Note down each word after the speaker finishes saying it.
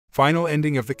Final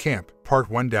ending of the camp, part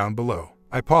 1 down below.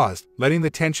 I paused, letting the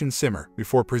tension simmer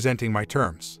before presenting my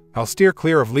terms. I'll steer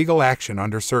clear of legal action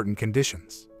under certain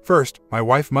conditions. First, my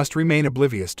wife must remain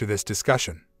oblivious to this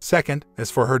discussion. Second, as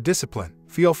for her discipline,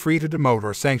 feel free to demote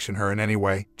or sanction her in any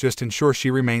way, just ensure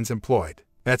she remains employed.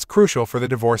 That's crucial for the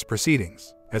divorce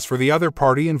proceedings. As for the other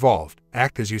party involved,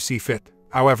 act as you see fit.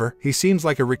 However, he seems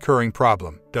like a recurring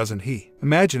problem, doesn't he?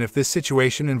 Imagine if this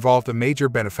situation involved a major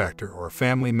benefactor or a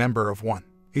family member of one.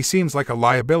 He seems like a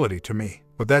liability to me.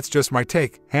 But that's just my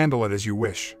take, handle it as you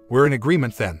wish. We're in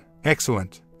agreement then.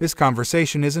 Excellent. This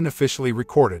conversation isn't officially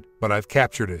recorded, but I've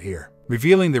captured it here.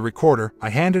 Revealing the recorder, I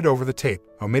handed over the tape,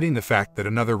 omitting the fact that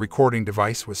another recording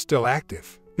device was still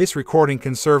active. This recording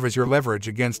can serve as your leverage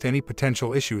against any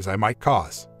potential issues I might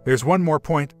cause. There's one more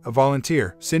point, a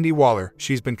volunteer, Cindy Waller,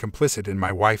 she's been complicit in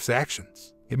my wife's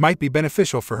actions. It might be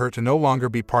beneficial for her to no longer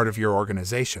be part of your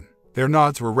organization. Their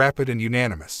nods were rapid and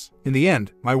unanimous. In the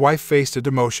end, my wife faced a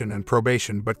demotion and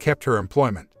probation but kept her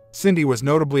employment. Cindy was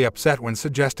notably upset when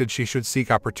suggested she should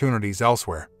seek opportunities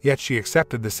elsewhere, yet she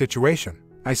accepted the situation.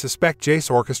 I suspect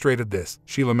Jace orchestrated this,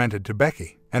 she lamented to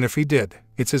Becky. And if he did,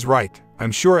 it's his right.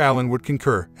 I'm sure Alan would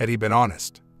concur, had he been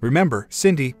honest. Remember,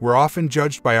 Cindy, we're often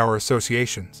judged by our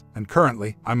associations, and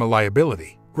currently, I'm a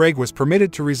liability. Greg was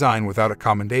permitted to resign without a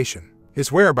commendation.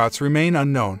 His whereabouts remain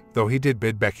unknown, though he did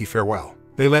bid Becky farewell.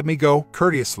 They let me go,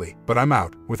 courteously, but I'm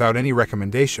out, without any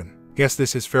recommendation. Guess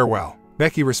this is farewell.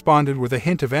 Becky responded with a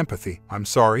hint of empathy. I'm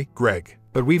sorry, Greg,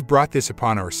 but we've brought this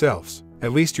upon ourselves.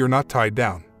 At least you're not tied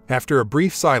down. After a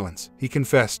brief silence, he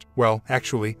confessed, well,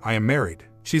 actually, I am married.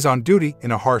 She's on duty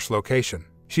in a harsh location.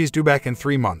 She's due back in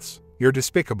 3 months. You're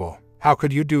despicable. How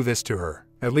could you do this to her?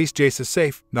 At least Jace is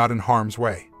safe, not in harm's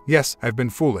way. Yes, I've been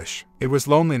foolish. It was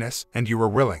loneliness, and you were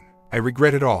willing. I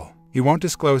regret it all. You won't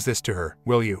disclose this to her,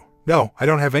 will you? No, I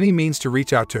don't have any means to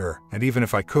reach out to her, and even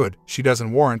if I could, she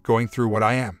doesn't warrant going through what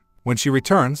I am. When she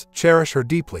returns, cherish her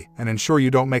deeply, and ensure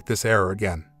you don't make this error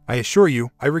again. I assure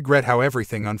you, I regret how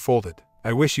everything unfolded.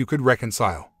 I wish you could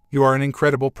reconcile. You are an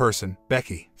incredible person,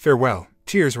 Becky. Farewell.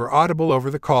 Tears were audible over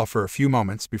the call for a few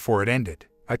moments before it ended.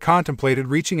 I contemplated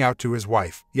reaching out to his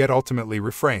wife, yet ultimately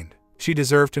refrained. She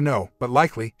deserved to know, but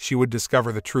likely, she would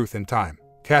discover the truth in time.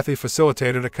 Kathy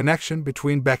facilitated a connection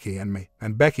between Becky and me,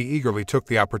 and Becky eagerly took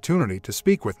the opportunity to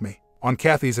speak with me. On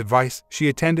Kathy's advice, she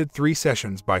attended 3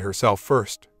 sessions by herself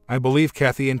first. I believe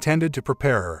Kathy intended to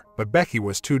prepare her, but Becky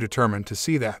was too determined to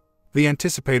see that. The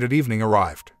anticipated evening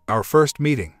arrived. Our first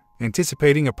meeting.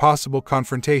 Anticipating a possible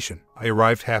confrontation, I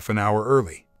arrived half an hour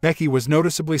early. Becky was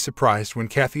noticeably surprised when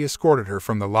Kathy escorted her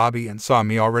from the lobby and saw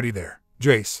me already there.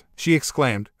 Jace, she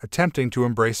exclaimed, attempting to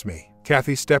embrace me.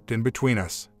 Kathy stepped in between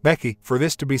us. Becky, for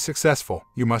this to be successful,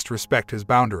 you must respect his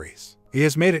boundaries. He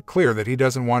has made it clear that he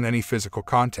doesn't want any physical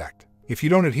contact. If you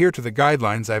don't adhere to the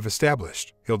guidelines I've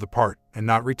established, he'll depart and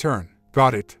not return.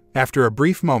 Got it. After a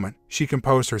brief moment, she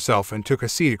composed herself and took a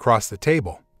seat across the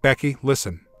table. Becky,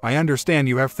 listen. I understand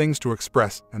you have things to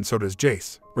express, and so does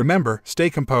Jace. Remember, stay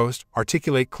composed,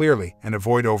 articulate clearly, and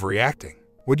avoid overreacting.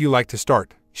 Would you like to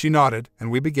start? She nodded,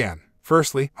 and we began.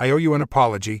 Firstly, I owe you an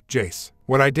apology, Jace.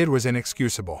 What I did was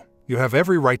inexcusable. You have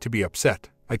every right to be upset.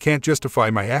 I can't justify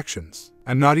my actions.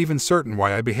 I'm not even certain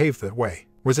why I behaved that way.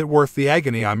 Was it worth the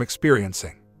agony I'm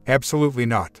experiencing? Absolutely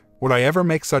not. Would I ever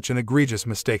make such an egregious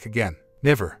mistake again?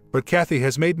 Never. But Kathy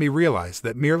has made me realize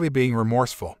that merely being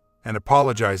remorseful and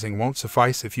apologizing won't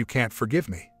suffice if you can't forgive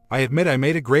me. I admit I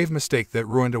made a grave mistake that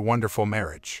ruined a wonderful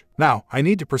marriage. Now, I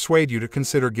need to persuade you to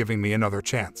consider giving me another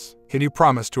chance. Can you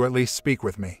promise to at least speak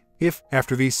with me? If,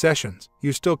 after these sessions,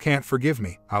 you still can't forgive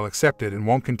me, I'll accept it and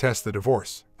won't contest the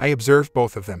divorce. I observed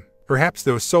both of them. Perhaps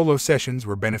those solo sessions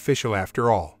were beneficial after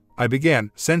all. I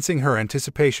began, sensing her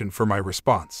anticipation for my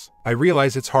response. I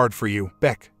realize it's hard for you,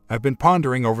 Beck. I've been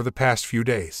pondering over the past few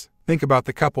days. Think about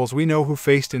the couples we know who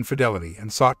faced infidelity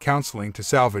and sought counseling to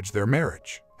salvage their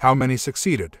marriage. How many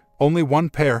succeeded? Only one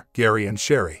pair, Gary and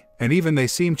Sherry. And even they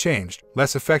seem changed,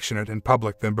 less affectionate in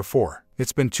public than before.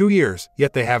 It's been 2 years,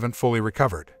 yet they haven't fully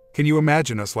recovered. Can you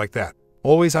imagine us like that?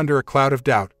 Always under a cloud of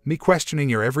doubt, me questioning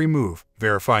your every move,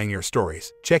 verifying your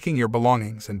stories, checking your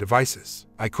belongings and devices.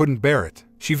 I couldn't bear it.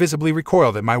 She visibly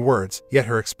recoiled at my words, yet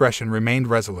her expression remained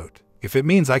resolute. If it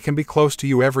means I can be close to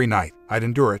you every night, I'd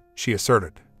endure it, she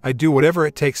asserted. I'd do whatever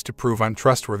it takes to prove I'm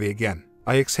trustworthy again.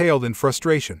 I exhaled in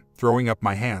frustration, throwing up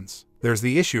my hands. There's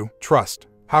the issue, trust.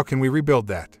 How can we rebuild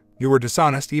that? You were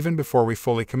dishonest even before we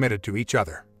fully committed to each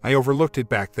other. I overlooked it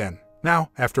back then.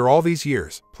 Now, after all these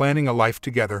years, planning a life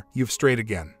together, you've strayed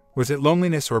again. Was it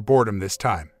loneliness or boredom this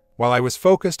time? While I was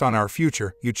focused on our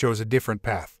future, you chose a different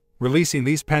path. Releasing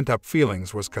these pent-up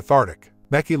feelings was cathartic.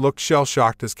 Becky looked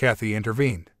shell-shocked as Kathy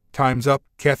intervened. Time's up,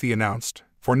 Kathy announced.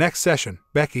 For next session,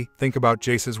 Becky, think about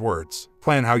Jace's words.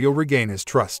 Plan how you'll regain his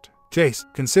trust. Jace,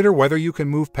 consider whether you can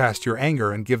move past your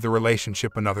anger and give the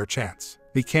relationship another chance.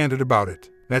 Be candid about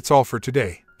it. That's all for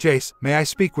today. Jace, may I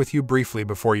speak with you briefly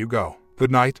before you go?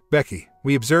 Good night, Becky.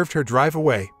 We observed her drive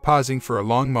away, pausing for a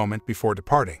long moment before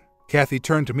departing. Kathy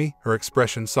turned to me, her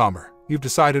expression somber. You've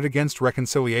decided against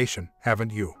reconciliation,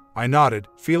 haven't you? I nodded,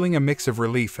 feeling a mix of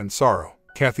relief and sorrow.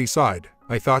 Kathy sighed.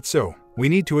 I thought so. We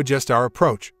need to adjust our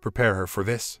approach, prepare her for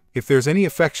this. If there's any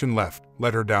affection left,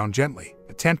 let her down gently.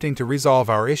 Attempting to resolve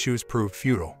our issues proved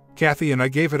futile. Kathy and I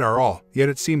gave it our all, yet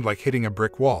it seemed like hitting a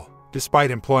brick wall.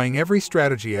 Despite employing every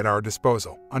strategy at our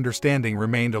disposal, understanding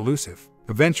remained elusive.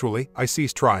 Eventually, I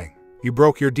ceased trying. You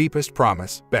broke your deepest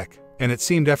promise, Beck, and it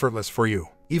seemed effortless for you.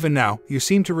 Even now, you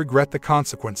seem to regret the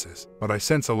consequences, but I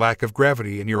sense a lack of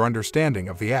gravity in your understanding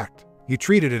of the act. You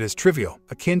treated it as trivial,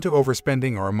 akin to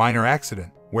overspending or a minor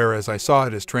accident, whereas I saw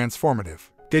it as transformative.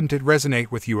 Didn't it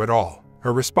resonate with you at all?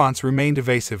 Her response remained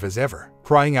evasive as ever,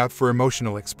 crying out for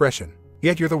emotional expression.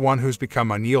 Yet you're the one who's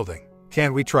become unyielding.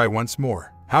 Can't we try once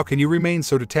more? How can you remain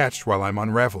so detached while I'm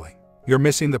unraveling? You're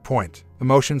missing the point.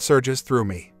 Emotion surges through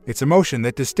me. It's emotion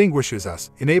that distinguishes us,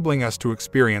 enabling us to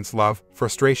experience love,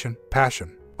 frustration,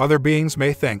 passion. Other beings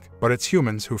may think, but it's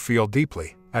humans who feel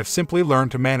deeply. I've simply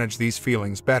learned to manage these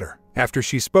feelings better. After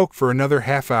she spoke for another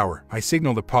half hour, I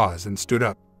signaled a pause and stood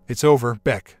up. It's over,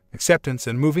 Beck. Acceptance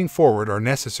and moving forward are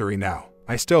necessary now.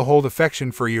 I still hold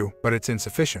affection for you, but it's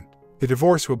insufficient. The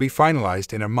divorce will be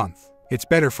finalized in a month. It's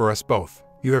better for us both.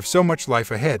 You have so much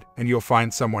life ahead, and you'll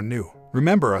find someone new.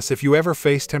 Remember us if you ever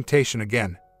face temptation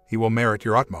again. He will merit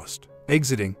your utmost.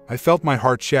 Exiting, I felt my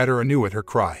heart shatter anew at her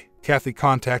cry. Kathy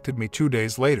contacted me 2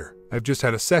 days later. I've just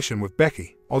had a session with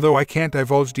Becky. Although I can't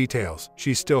divulge details,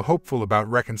 she's still hopeful about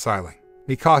reconciling.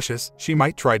 Be cautious, she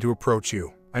might try to approach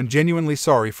you. I'm genuinely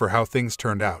sorry for how things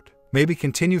turned out. Maybe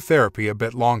continue therapy a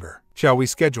bit longer. Shall we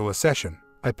schedule a session?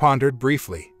 I pondered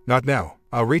briefly. Not now.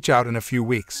 I'll reach out in a few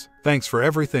weeks. Thanks for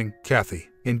everything, Kathy.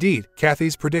 Indeed,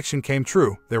 Kathy's prediction came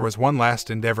true. There was one last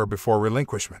endeavor before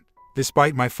relinquishment.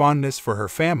 Despite my fondness for her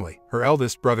family, her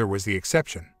eldest brother was the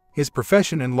exception. His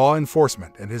profession in law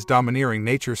enforcement and his domineering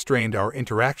nature strained our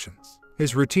interactions.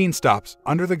 His routine stops,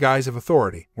 under the guise of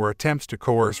authority, were attempts to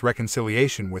coerce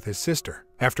reconciliation with his sister.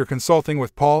 After consulting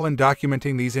with Paul and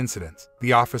documenting these incidents,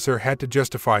 the officer had to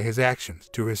justify his actions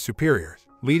to his superiors,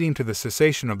 leading to the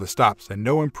cessation of the stops and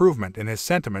no improvement in his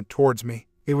sentiment towards me.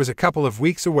 It was a couple of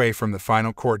weeks away from the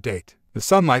final court date. The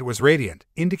sunlight was radiant,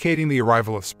 indicating the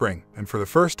arrival of spring, and for the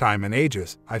first time in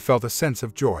ages, I felt a sense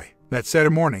of joy. That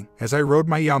Saturday morning, as I rode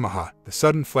my Yamaha, the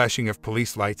sudden flashing of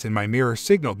police lights in my mirror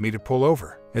signaled me to pull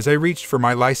over. As I reached for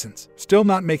my license, still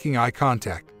not making eye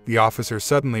contact, the officer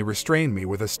suddenly restrained me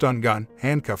with a stun gun,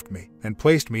 handcuffed me, and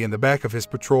placed me in the back of his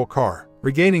patrol car.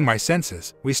 Regaining my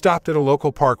senses, we stopped at a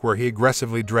local park where he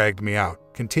aggressively dragged me out,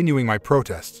 continuing my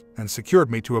protests, and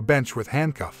secured me to a bench with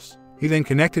handcuffs. He then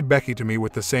connected Becky to me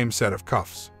with the same set of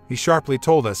cuffs. He sharply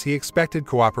told us he expected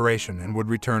cooperation and would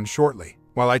return shortly.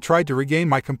 While I tried to regain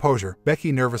my composure,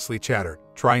 Becky nervously chattered,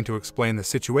 trying to explain the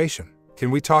situation. Can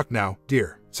we talk now,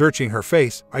 dear? Searching her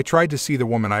face, I tried to see the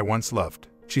woman I once loved.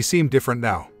 She seemed different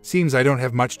now. Seems I don't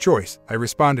have much choice, I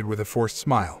responded with a forced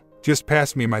smile. Just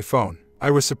pass me my phone.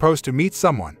 I was supposed to meet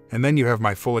someone, and then you have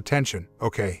my full attention,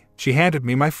 okay? She handed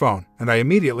me my phone, and I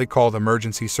immediately called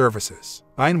emergency services.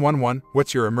 911,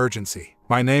 what's your emergency?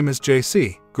 My name is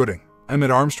J.C. Gooding. I'm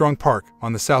at Armstrong Park,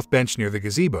 on the south bench near the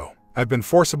gazebo. I've been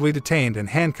forcibly detained and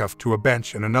handcuffed to a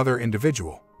bench and another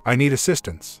individual. I need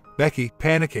assistance. Becky,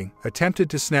 panicking, attempted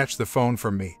to snatch the phone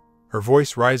from me, her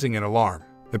voice rising in alarm.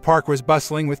 The park was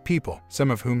bustling with people, some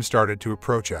of whom started to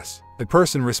approach us. The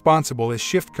person responsible is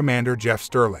Shift Commander Jeff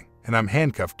Sterling, and I'm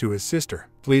handcuffed to his sister.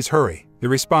 Please hurry. The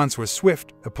response was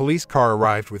swift. A police car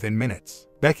arrived within minutes.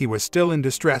 Becky was still in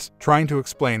distress, trying to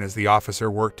explain as the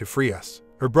officer worked to free us.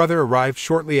 Her brother arrived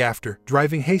shortly after,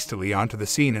 driving hastily onto the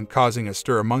scene and causing a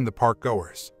stir among the park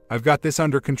goers. I've got this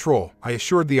under control, I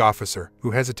assured the officer,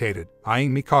 who hesitated,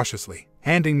 eyeing me cautiously.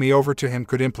 Handing me over to him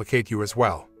could implicate you as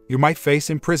well. You might face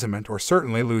imprisonment or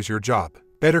certainly lose your job.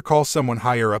 Better call someone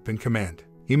higher up in command.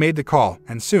 He made the call,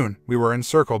 and soon, we were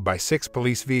encircled by 6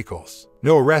 police vehicles.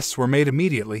 No arrests were made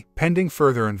immediately, pending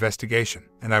further investigation,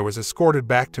 and I was escorted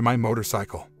back to my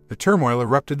motorcycle. The turmoil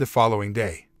erupted the following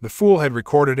day. The fool had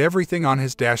recorded everything on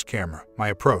his dash camera, my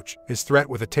approach, his threat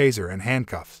with a taser and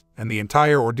handcuffs, and the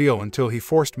entire ordeal until he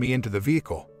forced me into the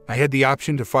vehicle. I had the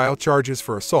option to file charges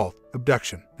for assault,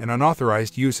 abduction, and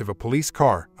unauthorized use of a police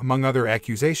car, among other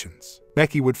accusations.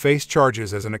 Becky would face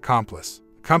charges as an accomplice.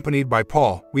 Accompanied by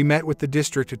Paul, we met with the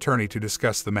district attorney to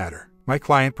discuss the matter. My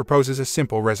client proposes a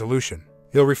simple resolution.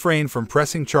 He'll refrain from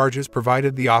pressing charges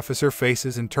provided the officer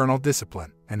faces internal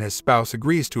discipline, and his spouse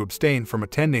agrees to abstain from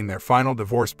attending their final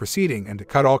divorce proceeding and to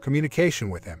cut all communication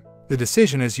with him. The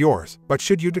decision is yours, but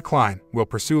should you decline, we'll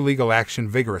pursue legal action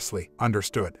vigorously.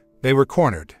 Understood. They were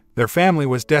cornered. Their family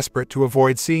was desperate to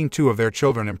avoid seeing 2 of their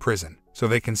children in prison, so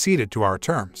they conceded to our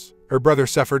terms. Her brother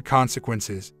suffered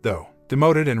consequences, though.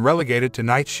 Demoted and relegated to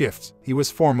night shifts, he was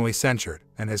formally censured,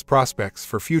 and his prospects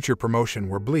for future promotion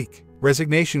were bleak.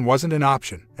 Resignation wasn't an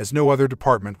option, as no other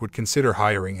department would consider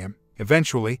hiring him.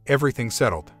 Eventually, everything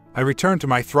settled. I returned to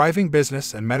my thriving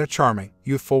business and met a charming,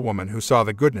 youthful woman who saw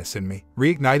the goodness in me,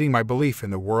 reigniting my belief in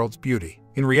the world's beauty.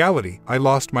 In reality, I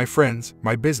lost my friends,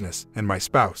 my business, and my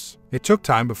spouse. It took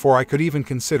time before I could even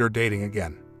consider dating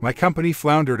again. My company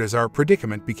floundered as our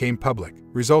predicament became public,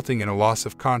 resulting in a loss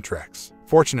of contracts.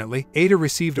 Fortunately, Ada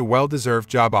received a well-deserved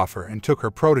job offer and took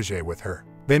her protege with her,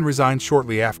 then resigned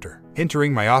shortly after.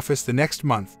 Entering my office the next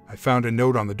month, I found a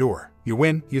note on the door. "You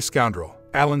win, you scoundrel.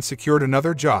 Alan secured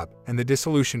another job, and the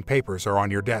dissolution papers are on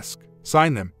your desk.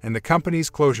 Sign them, and the company's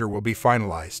closure will be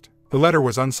finalized." The letter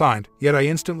was unsigned, yet I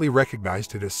instantly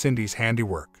recognized it as Cindy's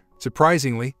handiwork.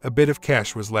 Surprisingly, a bit of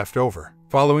cash was left over.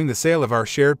 Following the sale of our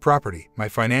shared property, my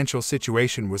financial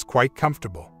situation was quite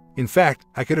comfortable. In fact,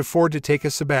 I could afford to take a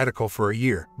sabbatical for a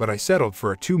year, but I settled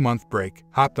for a 2-month break,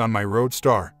 hopped on my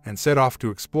Roadstar, and set off to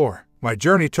explore. My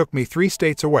journey took me 3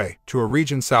 states away, to a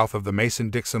region south of the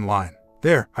Mason-Dixon line.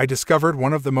 There, I discovered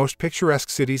one of the most picturesque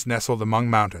cities nestled among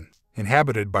mountains,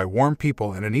 inhabited by warm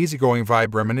people and an easygoing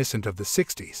vibe reminiscent of the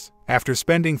 60s. After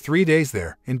spending 3 days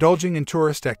there, indulging in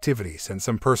tourist activities and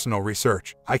some personal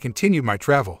research, I continued my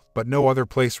travel, but no other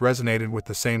place resonated with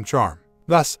the same charm.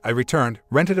 Thus, I returned,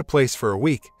 rented a place for a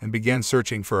week, and began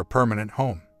searching for a permanent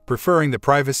home. Preferring the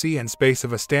privacy and space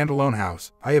of a standalone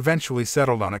house, I eventually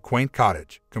settled on a quaint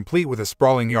cottage, complete with a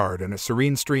sprawling yard and a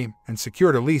serene stream, and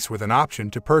secured a lease with an option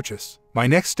to purchase. My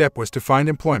next step was to find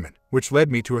employment, which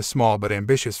led me to a small but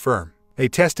ambitious firm. They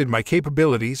tested my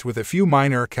capabilities with a few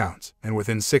minor accounts, and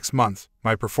within 6 months,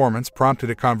 my performance prompted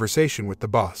a conversation with the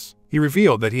boss. He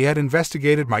revealed that he had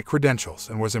investigated my credentials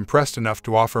and was impressed enough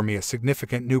to offer me a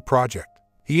significant new project.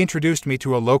 He introduced me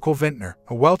to a local vintner,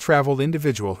 a well-traveled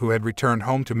individual who had returned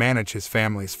home to manage his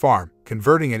family's farm,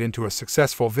 converting it into a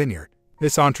successful vineyard.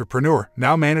 This entrepreneur,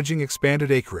 now managing expanded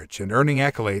acreage and earning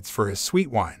accolades for his sweet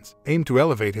wines, aimed to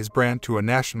elevate his brand to a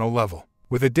national level.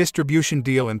 With a distribution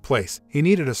deal in place, he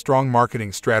needed a strong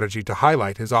marketing strategy to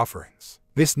highlight his offerings.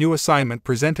 This new assignment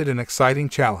presented an exciting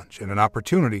challenge and an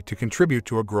opportunity to contribute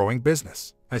to a growing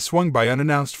business. I swung by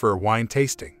unannounced for a wine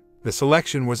tasting. The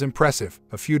selection was impressive,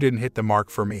 a few didn't hit the mark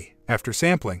for me. After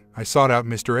sampling, I sought out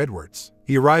Mr. Edwards.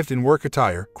 He arrived in work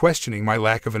attire, questioning my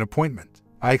lack of an appointment.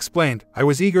 I explained, I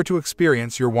was eager to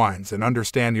experience your wines and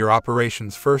understand your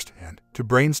operations firsthand, to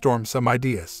brainstorm some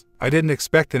ideas. I didn't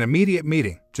expect an immediate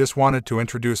meeting, just wanted to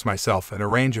introduce myself and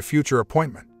arrange a future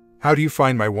appointment. How do you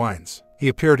find my wines? He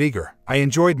appeared eager. I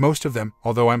enjoyed most of them,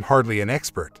 although I'm hardly an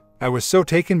expert. I was so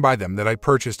taken by them that I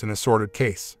purchased an assorted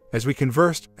case. As we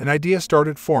conversed, an idea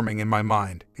started forming in my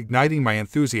mind, igniting my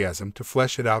enthusiasm to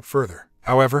flesh it out further.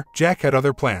 However, Jack had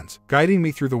other plans, guiding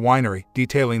me through the winery,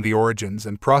 detailing the origins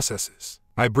and processes.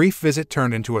 My brief visit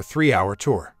turned into a 3-hour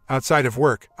tour. Outside of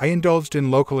work, I indulged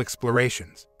in local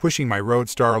explorations, pushing my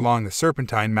Roadstar along the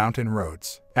serpentine mountain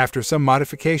roads. After some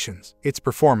modifications, its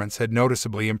performance had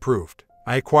noticeably improved.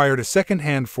 I acquired a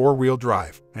second-hand 4-wheel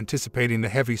drive, anticipating the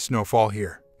heavy snowfall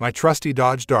here. My trusty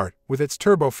Dodge Dart, with its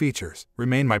turbo features,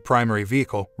 remained my primary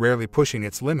vehicle, rarely pushing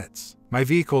its limits. My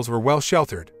vehicles were well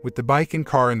sheltered, with the bike and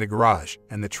car in the garage,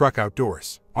 and the truck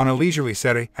outdoors. On a leisurely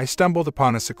setting, I stumbled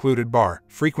upon a secluded bar,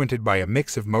 frequented by a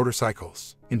mix of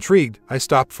motorcycles. Intrigued, I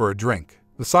stopped for a drink.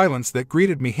 The silence that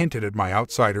greeted me hinted at my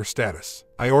outsider status.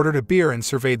 I ordered a beer and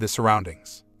surveyed the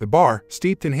surroundings. The bar,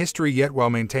 steeped in history yet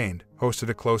well-maintained, hosted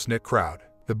a close-knit crowd.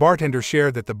 The bartender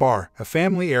shared that the bar, a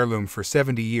family heirloom for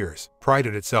 70 years,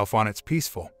 prided itself on its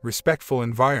peaceful, respectful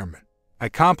environment. I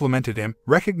complimented him,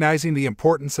 recognizing the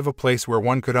importance of a place where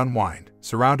one could unwind,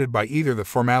 surrounded by either the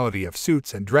formality of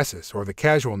suits and dresses or the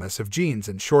casualness of jeans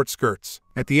and short skirts.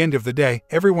 At the end of the day,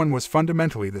 everyone was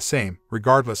fundamentally the same,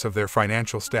 regardless of their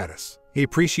financial status. He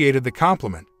appreciated the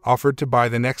compliment, offered to buy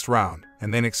the next round,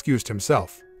 and then excused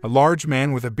himself. A large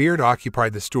man with a beard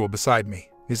occupied the stool beside me.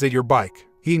 "Is it your bike?"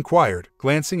 he inquired,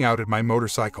 glancing out at my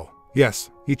motorcycle. "Yes,"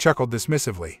 he chuckled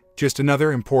dismissively. "Just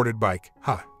another imported bike.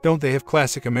 Ha, don't they have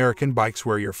classic American bikes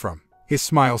where you're from?" His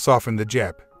smile softened the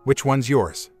jab. "Which one's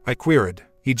yours?" I queried.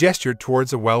 He gestured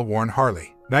towards a well-worn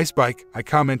Harley. "Nice bike," I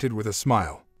commented with a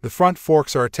smile. "The front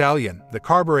forks are Italian, the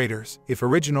carburetors, if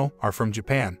original, are from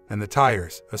Japan, and the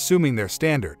tires, assuming they're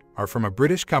standard, are from a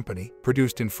British company,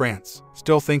 produced in France.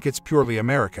 Still think it's purely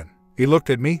American." He looked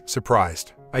at me,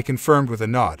 surprised. I confirmed with a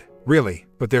nod. "Really,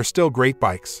 but they're still great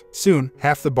bikes." Soon,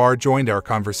 half the bar joined our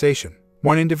conversation.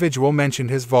 One individual mentioned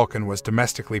his Vulcan was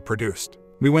domestically produced.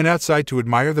 We went outside to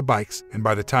admire the bikes, and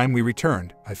by the time we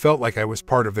returned, I felt like I was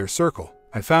part of their circle.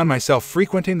 I found myself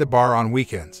frequenting the bar on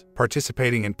weekends,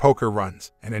 participating in poker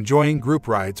runs, and enjoying group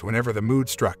rides whenever the mood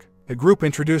struck. The group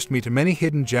introduced me to many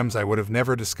hidden gems I would have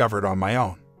never discovered on my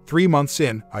own. 3 months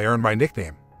in, I earned my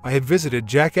nickname. I had visited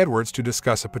Jack Edwards to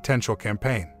discuss a potential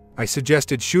campaign. I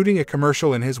suggested shooting a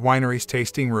commercial in his winery's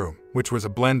tasting room, which was a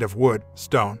blend of wood,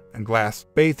 stone, and glass,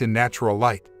 bathed in natural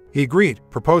light. He agreed,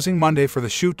 proposing Monday for the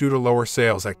shoot due to lower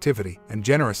sales activity, and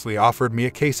generously offered me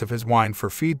a case of his wine for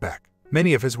feedback.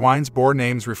 Many of his wines bore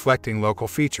names reflecting local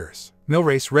features.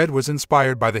 Millrace Red was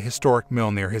inspired by the historic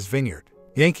mill near his vineyard.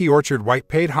 Yankee Orchard White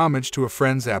paid homage to a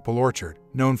friend's apple orchard,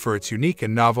 known for its unique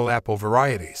and novel apple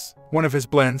varieties. One of his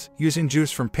blends, using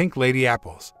juice from Pink Lady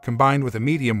apples, combined with a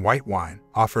medium white wine,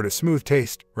 offered a smooth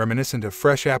taste, reminiscent of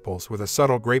fresh apples with a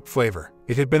subtle grape flavor.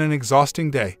 It had been an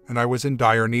exhausting day, and I was in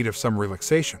dire need of some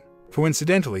relaxation.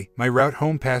 Coincidentally, my route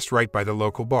home passed right by the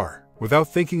local bar.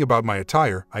 Without thinking about my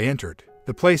attire, I entered.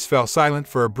 The place fell silent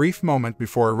for a brief moment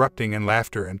before erupting in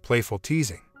laughter and playful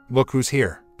teasing. "Look who's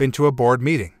here. Been to a board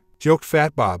meeting," joked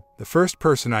Fat Bob, the first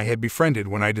person I had befriended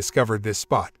when I discovered this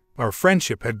spot. Our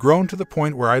friendship had grown to the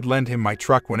point where I'd lend him my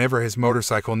truck whenever his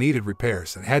motorcycle needed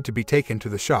repairs and had to be taken to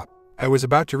the shop. I was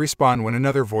about to respond when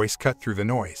another voice cut through the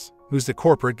noise. "Who's the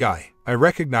corporate guy?" I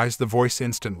recognized the voice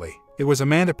instantly. It was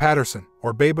Amanda Patterson,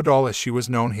 or Baby-Doll as she was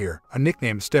known here, a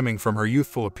nickname stemming from her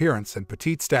youthful appearance and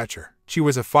petite stature. She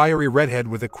was a fiery redhead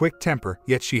with a quick temper,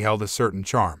 yet she held a certain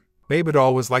charm.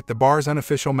 Baby-Doll was like the bar's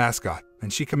unofficial mascot,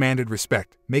 and she commanded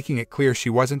respect, making it clear she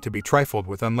wasn't to be trifled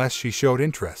with unless she showed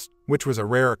interest, which was a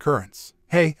rare occurrence.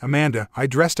 "Hey, Amanda, I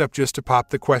dressed up just to pop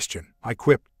the question," I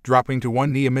quipped, dropping to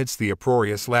one knee amidst the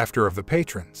uproarious laughter of the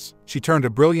patrons. She turned a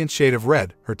brilliant shade of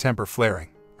red, her temper flaring.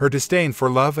 Her disdain for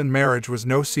love and marriage was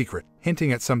no secret,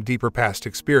 hinting at some deeper past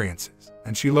experiences,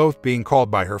 and she loathed being called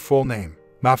by her full name.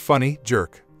 "Not funny,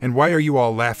 jerk. And why are you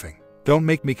all laughing? Don't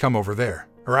make me come over there."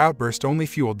 Her outburst only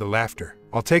fueled the laughter.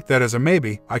 "I'll take that as a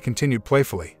maybe," I continued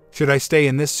playfully. "Should I stay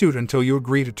in this suit until you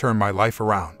agree to turn my life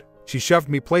around?" She shoved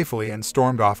me playfully and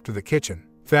stormed off to the kitchen.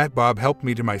 Fat Bob helped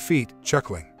me to my feet,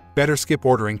 chuckling. "Better skip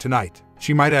ordering tonight.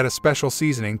 She might add a special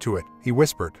seasoning to it," he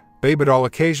whispered. Baby-Doll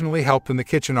occasionally helped in the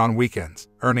kitchen on weekends,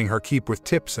 earning her keep with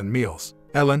tips and meals.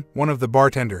 Ellen, one of the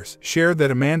bartenders, shared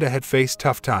that Amanda had faced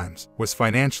tough times, was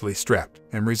financially strapped,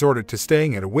 and resorted to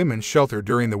staying at a women's shelter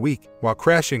during the week, while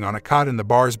crashing on a cot in the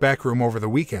bar's back room over the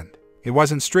weekend. It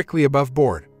wasn't strictly above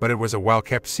board, but it was a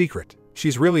well-kept secret.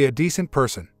 "She's really a decent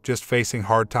person, just facing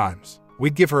hard times.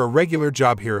 We'd give her a regular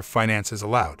job here if finances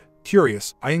allowed."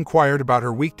 Curious, I inquired about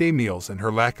her weekday meals and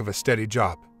her lack of a steady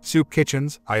job. "Soup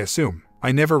kitchens, I assume."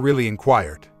 I never really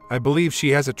inquired. "I believe she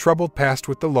has a troubled past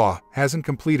with the law, hasn't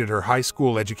completed her high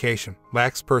school education,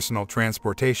 lacks personal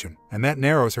transportation, and that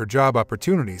narrows her job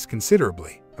opportunities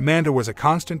considerably." Amanda was a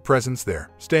constant presence there,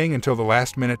 staying until the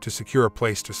last minute to secure a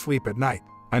place to sleep at night.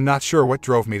 I'm not sure what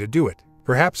drove me to do it.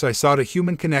 Perhaps I sought a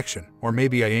human connection, or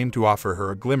maybe I aimed to offer her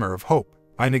a glimmer of hope.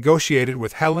 I negotiated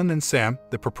with Helen and Sam,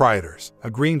 the proprietors,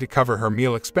 agreeing to cover her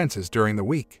meal expenses during the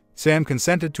week. Sam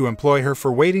consented to employ her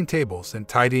for waiting tables and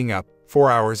tidying up, 4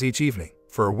 hours each evening,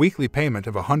 for a weekly payment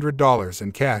of $100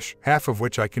 in cash, half of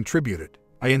which I contributed.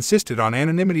 I insisted on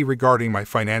anonymity regarding my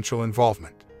financial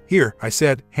involvement. "Here," I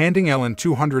said, handing Ellen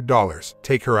 $200,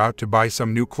 "take her out to buy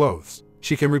some new clothes.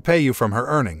 She can repay you from her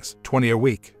earnings, $20 a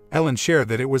week." Ellen shared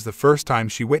that it was the first time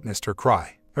she witnessed her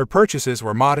cry. Her purchases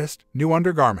were modest: new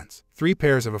undergarments, 3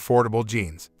 pairs of affordable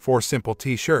jeans, 4 simple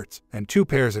t-shirts, and 2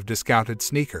 pairs of discounted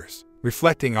sneakers.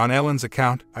 Reflecting on Ellen's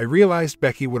account, I realized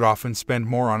Becky would often spend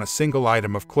more on a single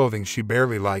item of clothing she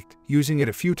barely liked, using it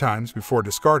a few times before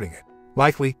discarding it.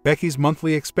 Likely, Becky's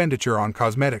monthly expenditure on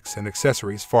cosmetics and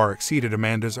accessories far exceeded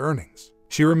Amanda's earnings.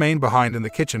 She remained behind in the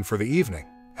kitchen for the evening.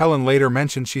 Helen later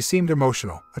mentioned she seemed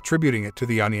emotional, attributing it to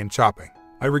the onion chopping.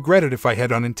 I regretted if I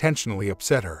had unintentionally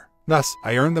upset her. Thus,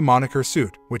 I earned the moniker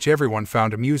suit, which everyone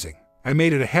found amusing. I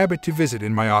made it a habit to visit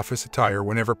in my office attire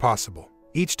whenever possible.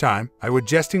 Each time, I would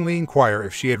jestingly inquire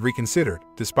if she had reconsidered,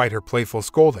 despite her playful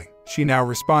scolding. She now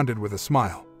responded with a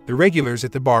smile. The regulars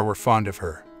at the bar were fond of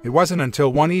her. It wasn't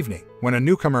until one evening, when a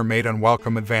newcomer made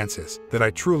unwelcome advances, that I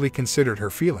truly considered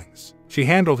her feelings. She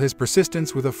handled his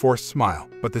persistence with a forced smile,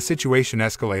 but the situation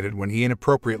escalated when he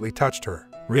inappropriately touched her.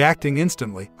 Reacting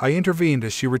instantly, I intervened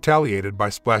as she retaliated by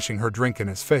splashing her drink in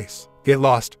his face. "Get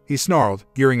lost," he snarled,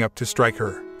 gearing up to strike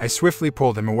her. I swiftly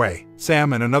pulled him away.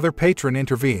 Sam and another patron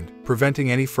intervened, preventing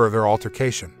any further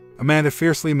altercation. Amanda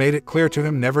fiercely made it clear to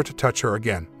him never to touch her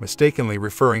again, mistakenly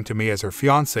referring to me as her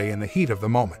fiancé in the heat of the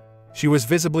moment. She was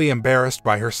visibly embarrassed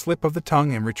by her slip of the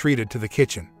tongue and retreated to the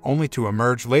kitchen, only to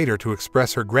emerge later to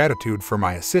express her gratitude for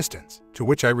my assistance, to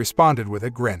which I responded with a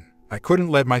grin. I couldn't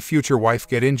let my future wife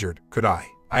get injured, could I?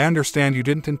 I understand you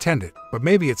didn't intend it, but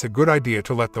maybe it's a good idea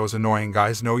to let those annoying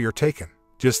guys know you're taken.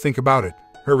 Just think about it.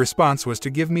 Her response was to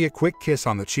give me a quick kiss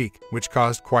on the cheek, which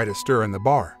caused quite a stir in the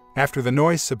bar. After the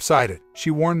noise subsided,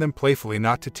 she warned them playfully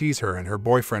not to tease her and her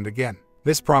boyfriend again.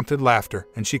 This prompted laughter,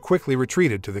 and she quickly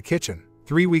retreated to the kitchen.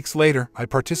 3 weeks later, I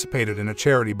participated in a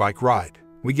charity bike ride.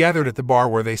 We gathered at the bar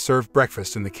where they served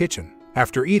breakfast in the kitchen.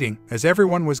 After eating, as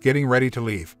everyone was getting ready to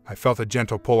leave, I felt a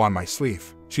gentle pull on my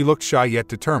sleeve. She looked shy yet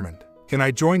determined. "Can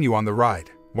I join you on the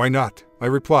ride?" "Why not?" I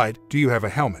replied. "Do you have a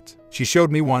helmet?" She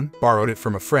showed me one, borrowed it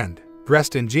from a friend.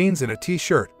 Dressed in jeans and a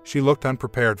t-shirt, she looked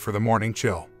unprepared for the morning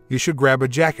chill. "You should grab a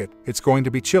jacket, it's going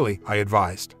to be chilly," I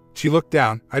advised. She looked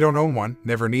down. "I don't own one,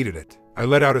 never needed it." I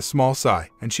let out a small sigh,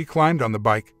 and she climbed on the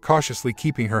bike, cautiously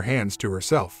keeping her hands to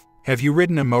herself. "Have you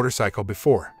ridden a motorcycle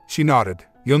before?" She nodded.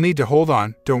 "You'll need to hold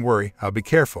on, don't worry, I'll be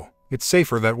careful. It's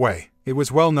safer that way." It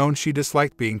was well known she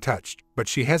disliked being touched, but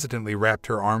she hesitantly wrapped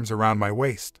her arms around my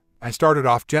waist. I started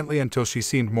off gently until she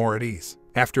seemed more at ease.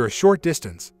 After a short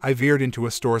distance, I veered into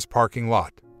a store's parking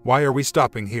lot. "Why are we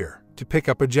stopping here?" "To pick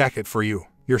up a jacket for you.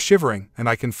 You're shivering, and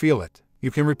I can feel it. You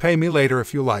can repay me later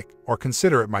if you like, or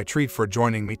consider it my treat for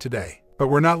joining me today. But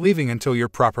we're not leaving until you're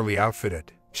properly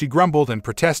outfitted." She grumbled and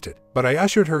protested, but I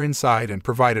ushered her inside and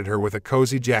provided her with a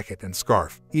cozy jacket and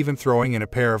scarf, even throwing in a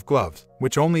pair of gloves,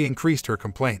 which only increased her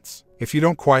complaints. "If you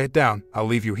don't quiet down, I'll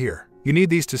leave you here. You need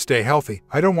these to stay healthy.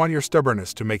 I don't want your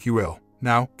stubbornness to make you ill.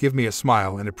 Now, give me a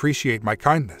smile and appreciate my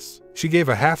kindness." She gave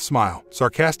a half smile,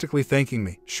 sarcastically thanking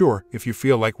me. "Sure, if you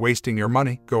feel like wasting your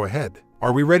money, go ahead.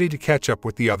 Are we ready to catch up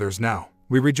with the others now?"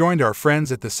 We rejoined our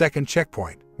friends at the second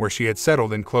checkpoint, where she had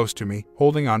settled in close to me,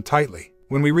 holding on tightly.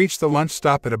 When we reached the lunch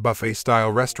stop at a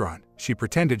buffet-style restaurant, she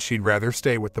pretended she'd rather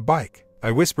stay with the bike. I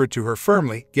whispered to her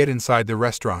firmly, "Get inside the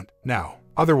restaurant, now.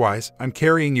 Otherwise, I'm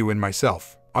carrying you in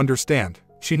myself. Understand?"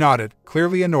 She nodded,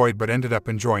 clearly annoyed but ended up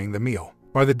enjoying the meal.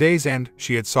 By the day's end,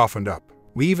 she had softened up.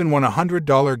 We even won a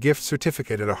 $100 gift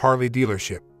certificate at a Harley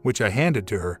dealership, which I handed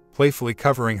to her, playfully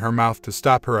covering her mouth to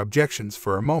stop her objections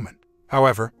for a moment.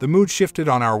 However, the mood shifted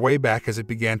on our way back as it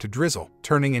began to drizzle,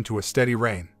 turning into a steady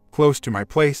rain. Close to my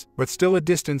place, but still a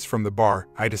distance from the bar,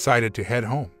 I decided to head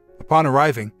home. Upon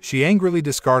arriving, she angrily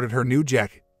discarded her new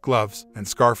jacket, gloves, and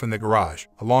scarf in the garage,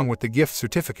 along with the gift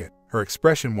certificate, her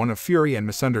expression one of fury and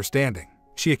misunderstanding.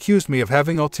 She accused me of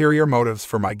having ulterior motives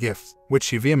for my gifts, which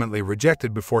she vehemently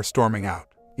rejected before storming out.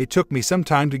 It took me some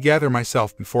time to gather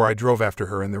myself before I drove after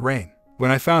her in the rain. When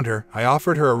I found her, I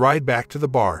offered her a ride back to the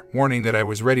bar, warning that I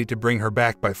was ready to bring her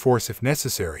back by force if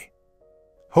necessary.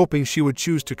 Hoping she would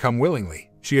choose to come willingly,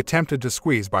 she attempted to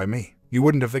squeeze by me. "You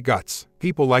wouldn't have the guts.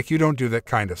 People like you don't do that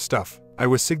kind of stuff." I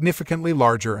was significantly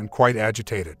larger and quite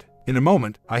agitated. In a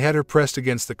moment, I had her pressed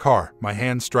against the car, my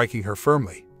hand striking her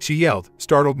firmly. She yelled,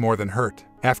 startled more than hurt.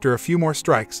 After a few more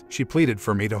strikes, she pleaded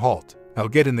for me to halt. "I'll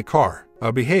get in the car.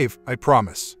 I'll behave, I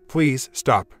promise. Please,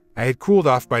 stop." I had cooled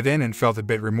off by then and felt a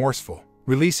bit remorseful.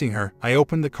 Releasing her, I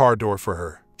opened the car door for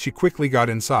her. She quickly got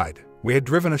inside. We had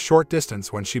driven a short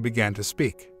distance when she began to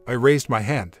speak. I raised my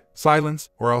hand. "Silence,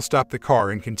 or I'll stop the car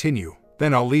and continue.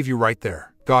 Then I'll leave you right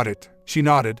there. Got it?" She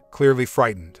nodded, clearly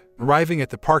frightened. Arriving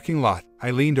at the parking lot,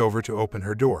 I leaned over to open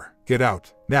her door. "Get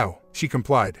out. Now." She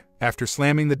complied. After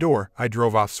slamming the door, I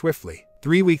drove off swiftly.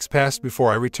 3 weeks passed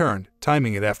before I returned,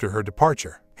 timing it after her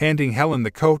departure. Handing Helen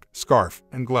the coat, scarf,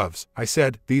 and gloves, I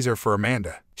said, "These are for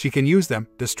Amanda. She can use them,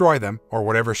 destroy them, or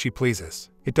whatever she pleases.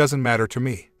 It doesn't matter to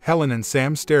me." Helen and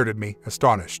Sam stared at me,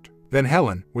 astonished. Then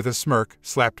Helen, with a smirk,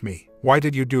 slapped me. "Why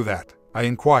did you do that?" I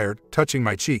inquired, touching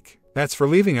my cheek. "That's for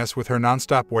leaving us with her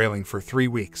nonstop wailing for 3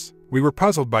 weeks. We were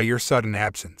puzzled by your sudden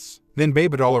absence." Then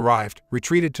Babe it all arrived,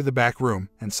 retreated to the back room,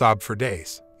 and sobbed for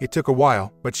days. It took a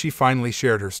while, but she finally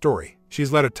shared her story.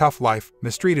 She's led a tough life,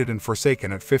 mistreated and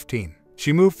forsaken at 15.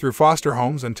 She moved through foster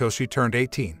homes until she turned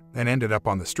 18, and ended up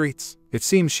on the streets. It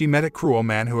seems she met a cruel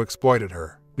man who exploited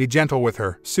her. Be gentle with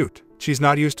her, Suit. She's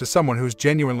not used to someone who's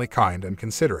genuinely kind and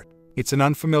considerate. It's an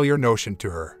unfamiliar notion to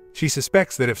her. She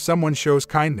suspects that if someone shows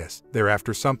kindness, they're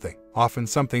after something, often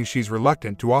something she's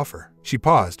reluctant to offer. She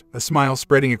paused, a smile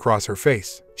spreading across her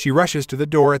face. She rushes to the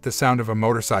door at the sound of a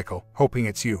motorcycle, hoping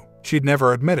it's you. She'd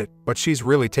never admit it, but she's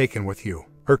really taken with you.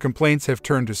 Her complaints have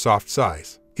turned to soft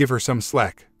sighs. Give her some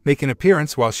slack. Make an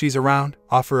appearance while she's around,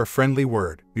 offer a friendly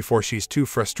word, before she's too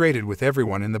frustrated with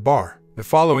everyone in the bar. The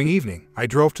following evening, I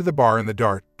drove to the bar in the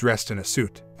dark, dressed in a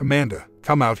suit. "Amanda,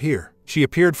 come out here." She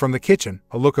appeared from the kitchen,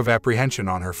 a look of apprehension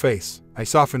on her face. I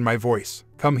softened my voice.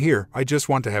 "Come here, I just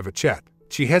want to have a chat."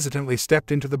 She hesitantly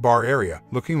stepped into the bar area,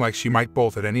 looking like she might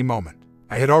bolt at any moment.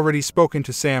 I had already spoken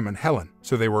to Sam and Helen,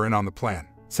 so they were in on the plan.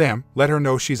 "Sam, let her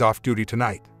know she's off duty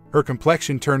tonight." Her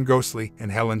complexion turned ghostly,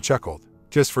 and Helen chuckled.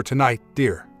 "Just for tonight,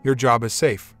 dear. Your job is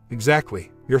safe."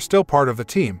 "Exactly. You're still part of the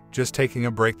team, just taking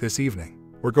a break this evening.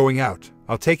 We're going out.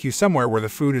 I'll take you somewhere where the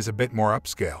food is a bit more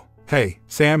upscale." "Hey,"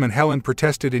 Sam and Helen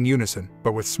protested in unison,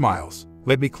 but with smiles.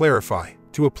 "Let me clarify.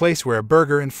 To a place where a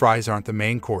burger and fries aren't the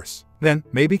main course. Then,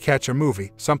 maybe catch a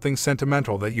movie, something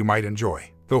sentimental that you might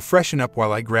enjoy. Go freshen up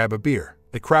while I grab a beer."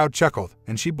 The crowd chuckled,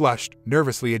 and she blushed,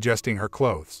 nervously adjusting her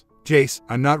clothes. "Jace,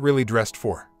 I'm not really dressed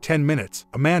for 10 minutes,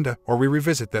 Amanda, or we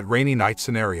revisit that rainy night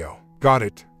scenario." "Got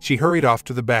it." She hurried off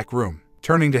to the back room.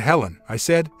 Turning to Helen, I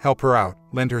said, "Help her out,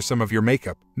 lend her some of your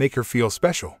makeup, make her feel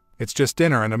special. It's just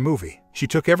dinner and a movie." She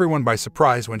took everyone by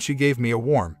surprise when she gave me a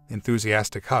warm,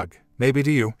 enthusiastic hug. "Maybe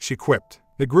to you," she quipped.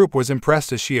 The group was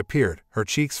impressed as she appeared, her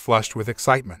cheeks flushed with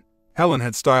excitement. Helen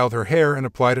had styled her hair and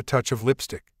applied a touch of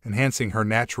lipstick, enhancing her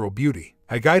natural beauty.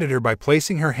 I guided her by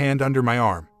placing her hand under my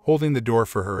arm, holding the door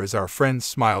for her as our friends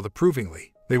smiled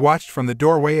approvingly. They watched from the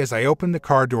doorway as I opened the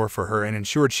car door for her and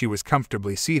ensured she was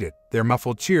comfortably seated, their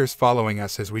muffled cheers following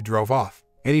us as we drove off.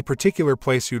 "Any particular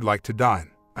place you'd like to dine?"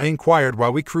 I inquired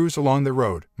while we cruised along the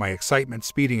road, my excitement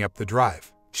speeding up the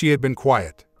drive. She had been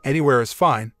quiet. "Anywhere is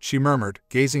fine," she murmured,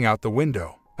 gazing out the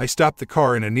window. I stopped the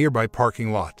car in a nearby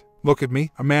parking lot. "Look at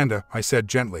me, Amanda," I said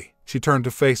gently. She turned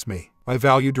to face me. I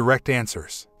value direct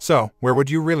answers. "So, where would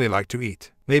you really like to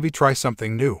eat? Maybe try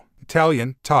something new.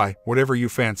 Italian, Thai, whatever you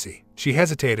fancy." She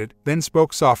hesitated, then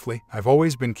spoke softly. "I've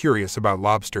always been curious about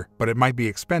lobster, but it might be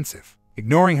expensive."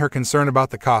 Ignoring her concern about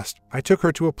the cost, I took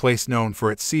her to a place known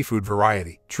for its seafood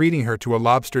variety, treating her to a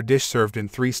lobster dish served in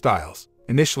 3 styles.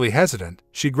 Initially hesitant,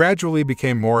 she gradually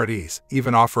became more at ease,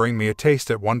 even offering me a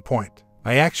taste at one point.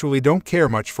 "I actually don't care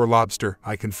much for lobster,"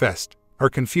 I confessed. Her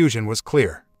confusion was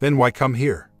clear. "Then why come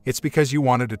here?" "It's because you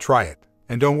wanted to try it.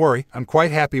 And don't worry, I'm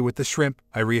quite happy with the shrimp,"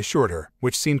 I reassured her,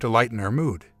 which seemed to lighten her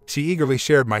mood. She eagerly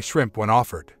shared my shrimp when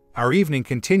offered. Our evening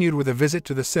continued with a visit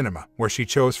to the cinema, where she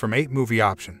chose from 8 movie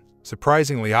options,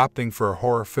 surprisingly opting for a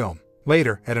horror film.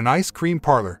 Later, at an ice cream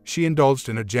parlor, she indulged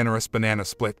in a generous banana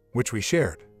split, which we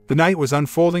shared. The night was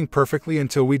unfolding perfectly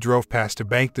until we drove past a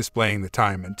bank displaying the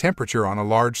time and temperature on a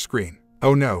large screen.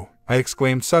 "Oh no," I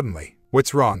exclaimed suddenly.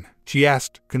 "What's wrong?" she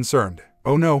asked, concerned.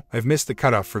 "Oh no, I've missed the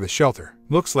cutoff for the shelter.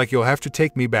 Looks like you'll have to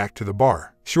take me back to the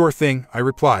bar." "Sure thing," I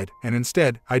replied, and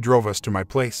instead, I drove us to my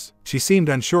place. She seemed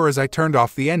unsure as I turned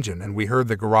off the engine and we heard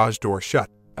the garage door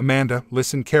shut. "Amanda,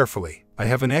 listen carefully. I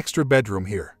have an extra bedroom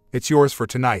here. It's yours for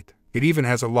tonight. It even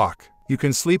has a lock. You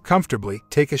can sleep comfortably,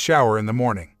 take a shower in the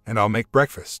morning, and I'll make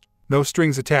breakfast. No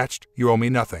strings attached, you owe me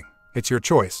nothing. It's your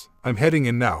choice. I'm heading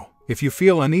in now. If you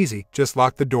feel uneasy, just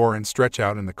lock the door and stretch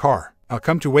out in the car. I'll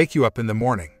come to wake you up in the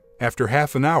morning." After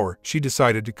half an hour, she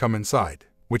decided to come inside.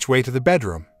 "Which way to the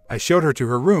bedroom?" I showed her to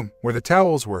her room, where the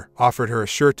towels were, offered her a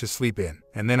shirt to sleep in,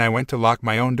 and then I went to lock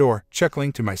my own door,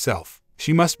 chuckling to myself.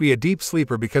 She must be a deep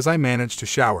sleeper because I managed to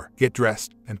shower, get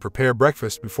dressed, and prepare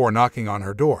breakfast before knocking on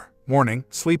her door. "Morning,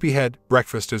 sleepyhead,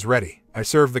 breakfast is ready." I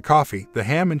served the coffee, the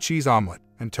ham and cheese omelet,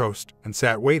 and toast, and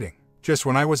sat waiting. Just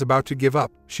when I was about to give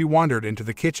up, she wandered into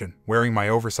the kitchen, wearing my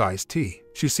oversized tee.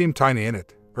 She seemed tiny in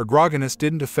it. Her grogginess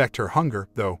didn't affect her hunger,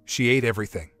 though. She ate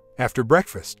everything. After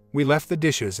breakfast, we left the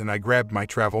dishes and I grabbed my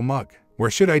travel mug.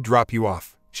 "Where should I drop you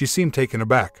off?" She seemed taken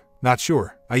aback. "Not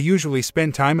sure. I usually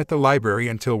spend time at the library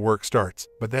until work starts,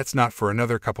 but that's not for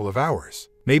another couple of hours.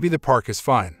 Maybe the park is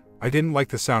fine." I didn't like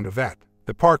the sound of that.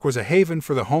 The park was a haven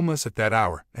for the homeless at that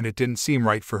hour, and it didn't seem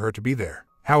right for her to be there.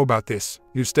 "How about this?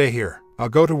 You stay here. I'll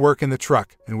go to work in the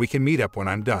truck, and we can meet up when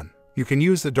I'm done. You can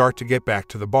use the Dart to get back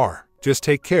to the bar. Just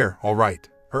take care, all right?"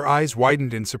 Her eyes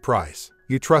widened in surprise.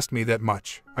 "You trust me that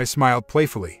much?" I smiled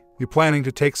playfully. "You planning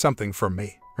to take something from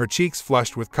me?" Her cheeks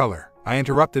flushed with color. I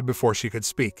interrupted before she could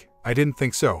speak. "I didn't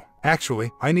think so.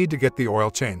 Actually, I need to get the oil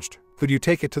changed. Could you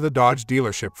take it to the Dodge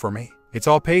dealership for me? It's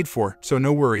all paid for, so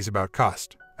no worries about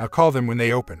cost. I'll call them when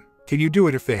they open. Can you do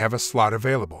it if they have a slot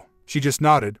available?" She just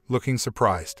nodded, looking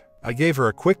surprised. I gave her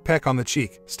a quick peck on the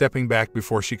cheek, stepping back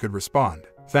before she could respond.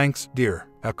 "Thanks, dear.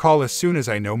 I'll call as soon as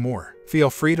I know more. Feel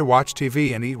free to watch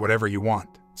TV and eat whatever you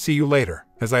want. See you later."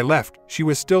 As I left, she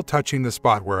was still touching the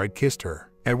spot where I'd kissed her.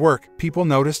 At work, people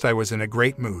noticed I was in a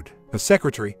great mood. The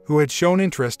secretary, who had shown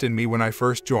interest in me when I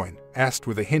first joined, asked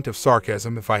with a hint of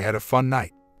sarcasm if I had a fun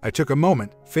night. I took a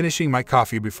moment, finishing my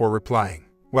coffee before replying.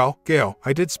 "Well, Gail,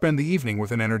 I did spend the evening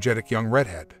with an energetic young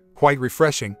redhead. Quite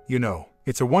refreshing, you know."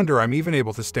 It's a wonder I'm even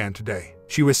able to stand today."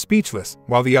 She was speechless,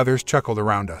 while the others chuckled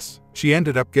around us. She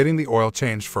ended up getting the oil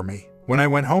changed for me. When I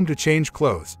went home to change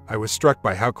clothes, I was struck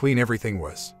by how clean everything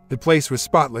was. The place was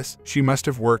spotless. She must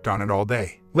have worked on it all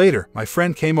day. Later, my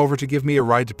friend came over to give me a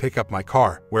ride to pick up my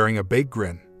car, wearing a big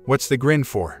grin. "What's the grin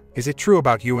for? Is it true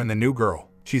about you and the new girl?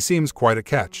 She seems quite a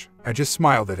catch." I just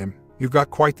smiled at him. "You've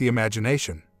got quite the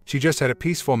imagination. She just had a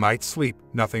peaceful night's sleep,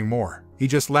 nothing more." He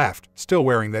just laughed, still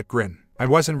wearing that grin. I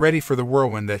wasn't ready for the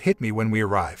whirlwind that hit me when we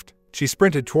arrived. She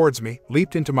sprinted towards me,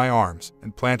 leaped into my arms,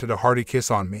 and planted a hearty kiss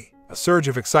on me. A surge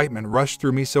of excitement rushed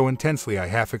through me so intensely I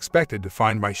half expected to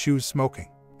find my shoes smoking.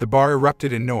 The bar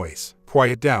erupted in noise.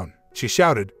 "Quiet down," she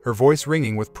shouted, her voice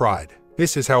ringing with pride.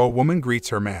 This is how a woman greets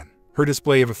her man. Her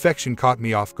display of affection caught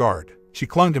me off guard. She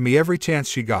clung to me every chance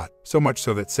she got, so much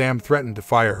so that Sam threatened to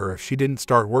fire her if she didn't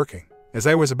start working. As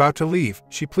I was about to leave,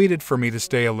 she pleaded for me to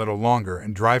stay a little longer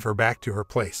and drive her back to her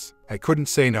place. I couldn't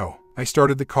say no. I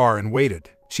started the car and waited.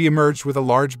 She emerged with a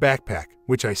large backpack,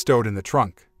 which I stowed in the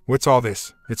trunk. "What's all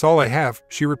this?" "It's all I have,"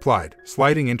 she replied,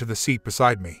 sliding into the seat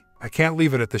beside me. "I can't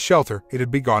leave it at the shelter, it'd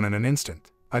be gone in an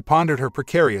instant." I pondered her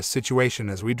precarious situation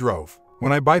as we drove.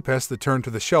 When I bypassed the turn to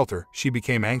the shelter, she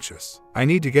became anxious. "I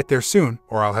need to get there soon,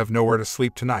 or I'll have nowhere to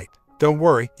sleep tonight." "Don't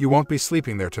worry, you won't be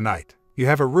sleeping there tonight. You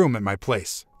have a room at my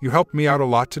place. You helped me out a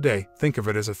lot today, think of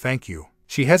it as a thank you."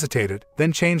 She hesitated,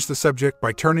 then changed the subject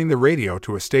by turning the radio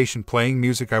to a station playing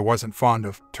music I wasn't fond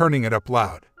of, turning it up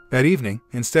loud. That evening,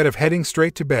 instead of heading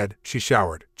straight to bed, she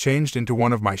showered, changed into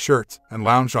one of my shirts, and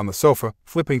lounged on the sofa,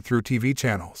 flipping through TV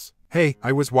channels. "Hey,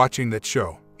 I was watching that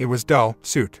show. It was dull,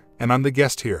 suit, and I'm the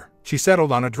guest here." She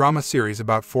settled on a drama series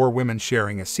about 4 women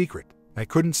sharing a secret. I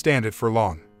couldn't stand it for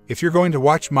long. "If you're going to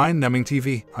watch mind-numbing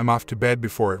TV, I'm off to bed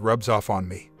before it rubs off on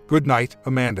me. Good night,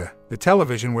 Amanda." The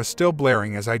television was still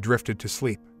blaring as I drifted to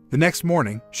sleep. The next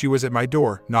morning, she was at my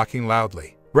door, knocking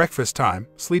loudly. "Breakfast time,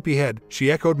 sleepyhead," she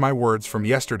echoed my words from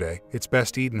yesterday. "It's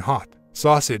best eaten hot."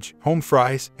 Sausage, home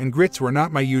fries, and grits were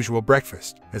not my usual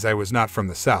breakfast, as I was not from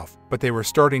the South, but they were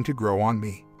starting to grow on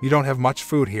me. "You don't have much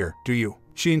food here, do you?"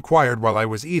 she inquired while I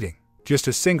was eating. "Just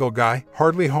a single guy,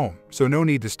 hardly home, so no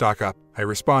need to stock up," I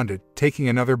responded, taking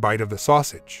another bite of the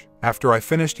sausage. After I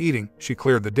finished eating, she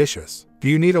cleared the dishes. "Do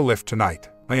you need a lift tonight?"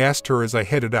 I asked her as I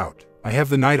headed out. "I have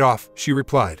the night off," she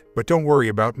replied, "but don't worry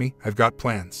about me, I've got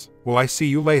plans." "Will I see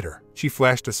you later?" She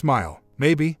flashed a smile.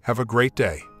 "Maybe, have a great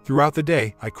day." Throughout the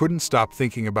day, I couldn't stop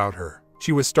thinking about her.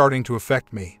 She was starting to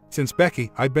affect me. Since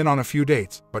Becky, I'd been on a few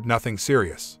dates, but nothing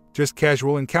serious. Just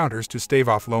casual encounters to stave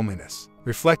off loneliness.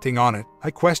 Reflecting on it,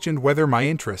 I questioned whether my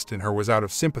interest in her was out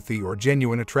of sympathy or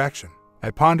genuine attraction.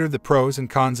 I pondered the pros and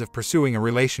cons of pursuing a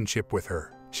relationship with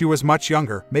her. She was much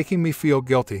younger, making me feel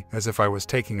guilty, as if I was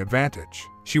taking advantage.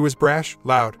 She was brash,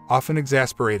 loud, often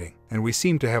exasperating, and we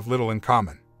seemed to have little in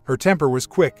common. Her temper was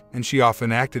quick, and she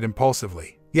often acted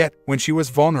impulsively. Yet, when she was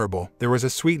vulnerable, there was a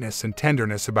sweetness and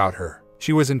tenderness about her.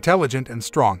 She was intelligent and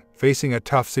strong, facing a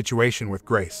tough situation with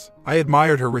grace. I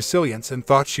admired her resilience and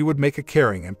thought she would make a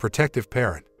caring and protective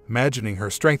parent. Imagining her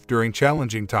strength during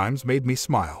challenging times made me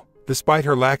smile. Despite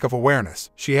her lack of awareness,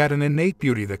 she had an innate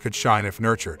beauty that could shine if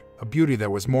nurtured, a beauty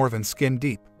that was more than skin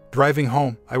deep. Driving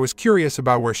home, I was curious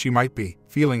about where she might be,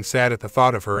 feeling sad at the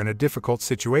thought of her in a difficult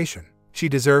situation. She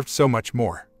deserved so much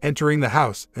more. Entering the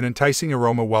house, an enticing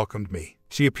aroma welcomed me.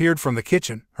 She appeared from the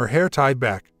kitchen, her hair tied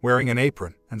back, wearing an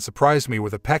apron, and surprised me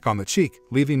with a peck on the cheek,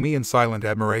 leaving me in silent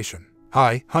admiration.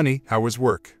 "Hi, honey, how was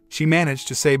work?" she managed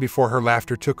to say before her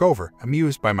laughter took over,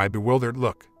 amused by my bewildered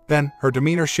look. Then, her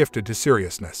demeanor shifted to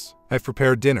seriousness. "I've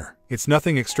prepared dinner. It's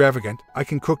nothing extravagant, I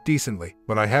can cook decently,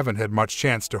 but I haven't had much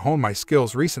chance to hone my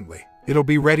skills recently. It'll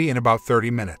be ready in about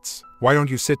 30 minutes. Why don't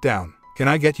you sit down? Can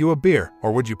I get you a beer,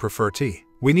 or would you prefer tea?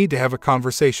 We need to have a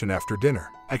conversation after dinner."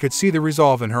 I could see the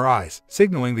resolve in her eyes,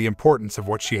 signaling the importance of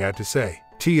what she had to say.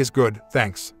 "Tea is good,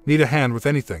 thanks. Need a hand with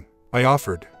anything?" I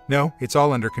offered. "No, it's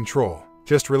all under control.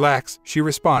 Just relax," she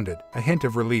responded, a hint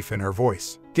of relief in her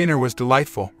voice. Dinner was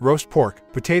delightful: roast pork,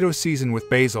 potatoes seasoned with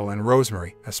basil and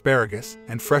rosemary, asparagus,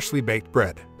 and freshly baked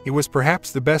bread. It was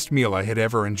perhaps the best meal I had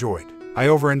ever enjoyed. I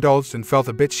overindulged and felt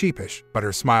a bit sheepish, but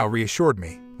her smile reassured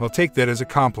me. "I'll take that as a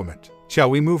compliment. Shall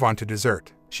we move on to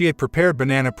dessert?" She had prepared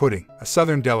banana pudding, a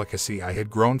southern delicacy I had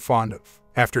grown fond of.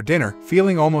 After dinner,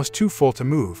 feeling almost too full to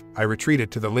move, I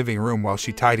retreated to the living room while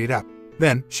she tidied up.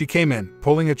 Then, she came in,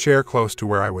 pulling a chair close to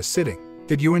where I was sitting.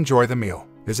 "Did you enjoy the meal?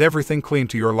 Is everything clean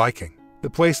to your liking?" The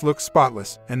place looked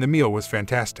spotless, and the meal was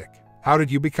fantastic. "How did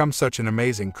you become such an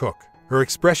amazing cook?" Her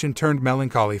expression turned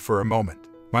melancholy for a moment.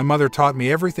 "My mother taught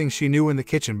me everything she knew in the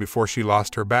kitchen before she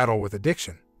lost her battle with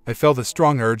addiction." I felt a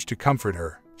strong urge to comfort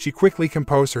her. She quickly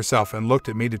composed herself and looked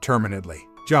at me determinedly.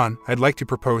 "John, I'd like to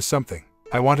propose something."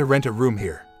 I want to rent a room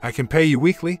here. I can pay you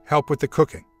weekly, help with the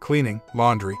cooking, cleaning,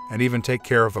 laundry, and even take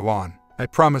care of the lawn. I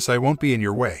promise I won't be in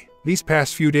your way. These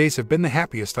past few days have been the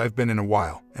happiest I've been in a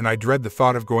while, and I dread the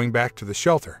thought of going back to the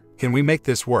shelter. Can we make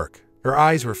this work?" Her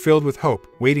eyes were filled with hope,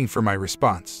 waiting for my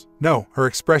response. No, her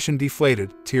expression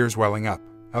deflated, tears welling up.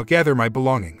 "I'll gather my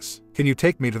belongings. Can you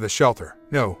take me to the shelter?"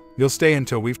 "No, you'll stay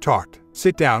until we've talked.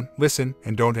 Sit down, listen,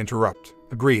 and don't interrupt."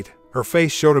 "Agreed." Her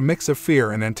face showed a mix of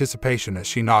fear and anticipation as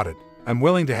she nodded. "I'm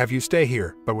willing to have you stay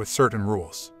here, but with certain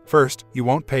rules. First, you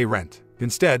won't pay rent.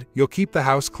 Instead, you'll keep the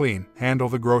house clean, handle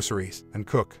the groceries, and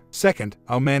cook. Second,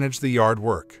 I'll manage the yard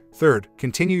work. Third,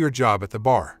 continue your job at the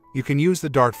bar. You can use the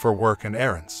dart for work and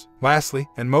errands. Lastly,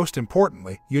 and most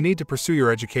importantly, you need to pursue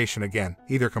your education again,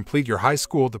 either complete your high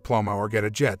school diploma or get a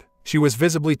JED. She was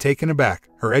visibly taken aback,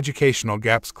 her educational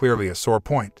gaps clearly a sore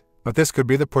point. But this could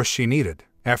be the push she needed.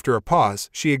 After a pause,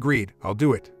 she agreed, "I'll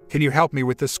do it. Can you help me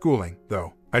with the schooling,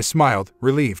 though?" I smiled,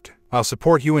 relieved. "I'll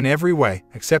support you in every way,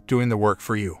 except doing the work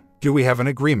for you. Do we have an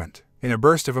agreement?" In a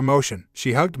burst of emotion,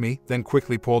 she hugged me, then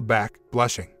quickly pulled back,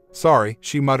 blushing. "Sorry,"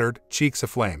 she muttered, cheeks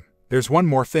aflame. "There's one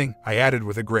more thing," I added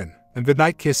with a grin. "A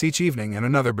goodnight kiss each evening and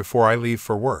another before I leave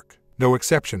for work. No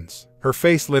exceptions." Her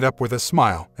face lit up with a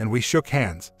smile, and we shook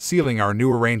hands, sealing our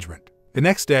new arrangement. The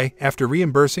next day, after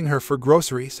reimbursing her for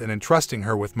groceries and entrusting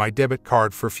her with my debit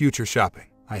card for future shopping,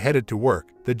 I headed to work,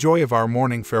 the joy of our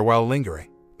morning farewell lingering.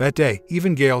 That day,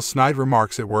 even Gail's snide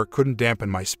remarks at work couldn't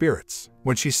dampen my spirits.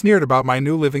 When she sneered about my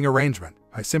new living arrangement,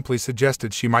 I simply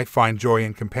suggested she might find joy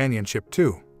in companionship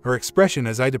too. Her expression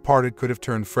as I departed could have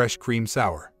turned fresh cream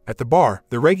sour. At the bar,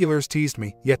 the regulars teased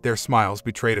me, yet their smiles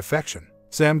betrayed affection.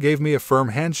 Sam gave me a firm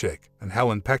handshake, and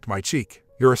Helen pecked my cheek.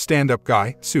 "You're a stand-up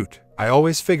guy, Suit. I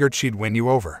always figured she'd win you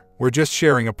over. We're just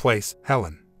sharing a place,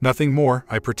 Helen." "Nothing more,"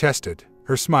 I protested.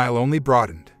 Her smile only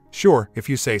broadened. "Sure, if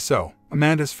you say so."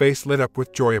 Amanda's face lit up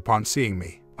with joy upon seeing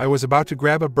me. I was about to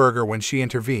grab a burger when she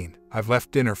intervened. "I've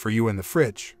left dinner for you in the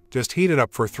fridge. Just heat it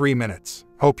up for 3 minutes.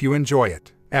 Hope you enjoy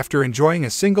it." After enjoying a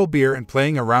single beer and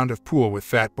playing a round of pool with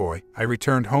Fat Boy, I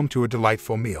returned home to a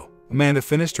delightful meal. Amanda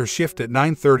finished her shift at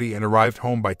 9:30 and arrived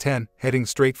home by 10, heading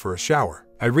straight for a shower.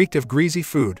 I reeked of greasy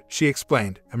food, she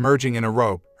explained, emerging in a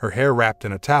robe, her hair wrapped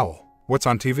in a towel. "What's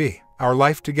on TV?" Our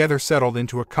life together settled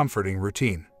into a comforting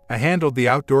routine. I handled the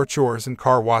outdoor chores and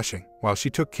car washing, while she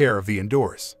took care of the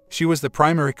indoors. She was the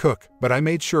primary cook, but I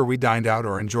made sure we dined out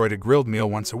or enjoyed a grilled meal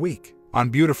once a week. On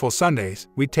beautiful Sundays,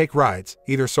 we'd take rides,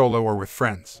 either solo or with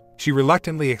friends. She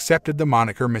reluctantly accepted the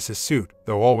moniker Mrs. Suit,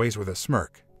 though always with a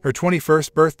smirk. Her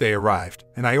 21st birthday arrived,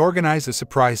 and I organized a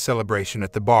surprise celebration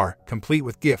at the bar, complete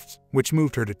with gifts, which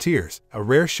moved her to tears, a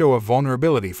rare show of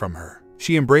vulnerability from her.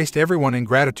 She embraced everyone in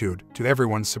gratitude, to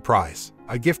everyone's surprise.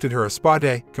 I gifted her a spa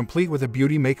day, complete with a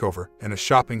beauty makeover, and a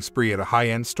shopping spree at a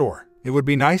high-end store. "It would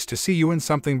be nice to see you in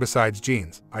something besides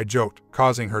jeans," I joked,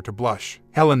 causing her to blush.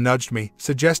 Helen nudged me,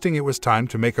 suggesting it was time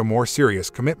to make a more serious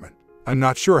commitment. "I'm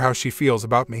not sure how she feels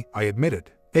about me," I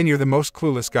admitted. "Then you're the most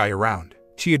clueless guy around.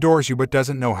 She adores you but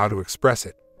doesn't know how to express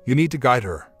it. You need to guide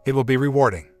her. It will be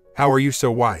rewarding." "How are you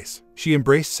so wise?" She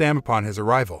embraced Sam upon his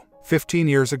arrival. 15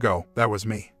 years ago, that was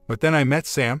me. But then I met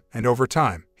Sam, and over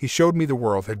time, he showed me the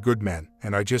world had good men,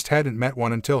 and I just hadn't met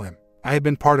one until him. I had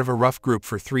been part of a rough group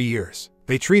for 3 years.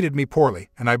 They treated me poorly,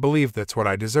 and I believed that's what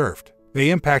I deserved. They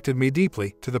impacted me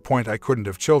deeply, to the point I couldn't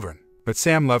have children. But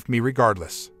Sam loved me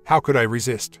regardless. How could I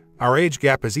resist? Our age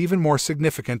gap is even more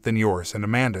significant than yours and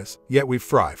Amanda's, yet we've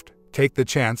thrived. Take the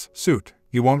chance, Suit.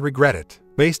 You won't regret it.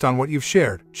 Based on what you've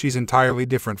shared, she's entirely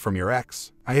different from your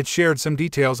ex. I had shared some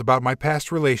details about my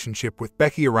past relationship with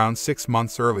Becky around 6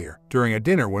 months earlier, during a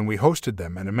dinner when we hosted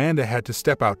them and Amanda had to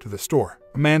step out to the store.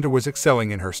 Amanda was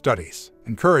excelling in her studies.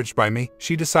 Encouraged by me,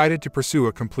 she decided to pursue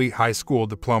a complete high school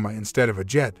diploma instead of a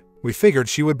JED. We figured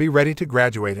she would be ready to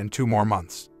graduate in 2 more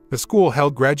months. The school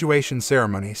held graduation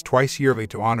ceremonies twice yearly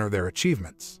to honor their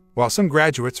achievements. While some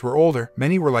graduates were older,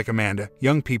 many were like Amanda,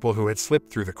 young people who had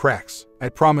slipped through the cracks. I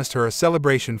promised her a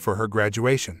celebration for her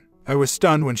graduation. I was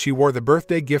stunned when she wore the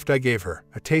birthday gift I gave her,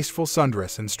 a tasteful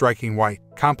sundress in striking white,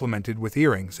 complemented with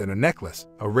earrings and a necklace,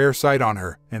 a rare sight on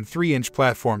her, and 3-inch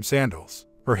platform sandals.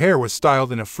 Her hair was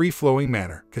styled in a free-flowing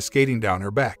manner, cascading down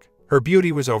her back. Her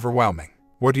beauty was overwhelming.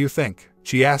 "What do you think?"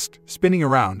 she asked, spinning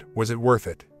around. "Was it worth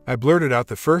it?" I blurted out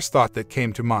the first thought that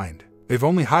came to mind. "They've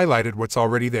only highlighted what's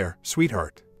already there,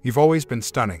 sweetheart. You've always been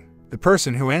stunning. The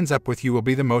person who ends up with you will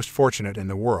be the most fortunate in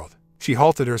the world." She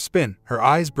halted her spin, her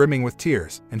eyes brimming with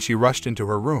tears, and she rushed into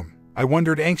her room. I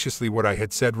wondered anxiously what I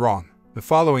had said wrong. The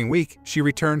following week, she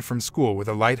returned from school with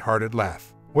a light-hearted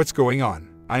laugh. "What's going on?"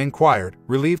 I inquired,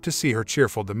 relieved to see her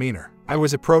cheerful demeanor. I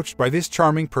was approached by this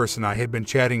charming person I had been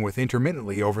chatting with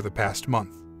intermittently over the past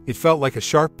month. It felt like a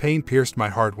sharp pain pierced my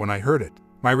heart when I heard it.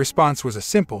 My response was a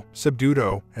simple, subdued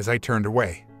 "oh" as I turned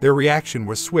away. Their reaction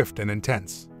was swift and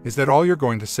intense. "Is that all you're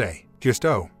going to say? Just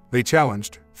oh?" they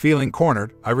challenged. Feeling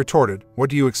cornered, I retorted, "What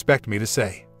do you expect me to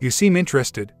say? You seem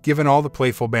interested, given all the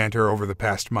playful banter over the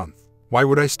past month. Why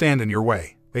would I stand in your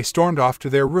way?" They stormed off to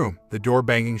their room, the door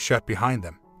banging shut behind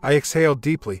them. I exhaled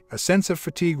deeply, a sense of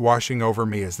fatigue washing over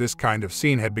me as this kind of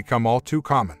scene had become all too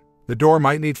common. The door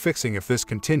might need fixing if this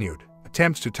continued.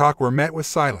 Attempts to talk were met with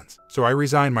silence, so I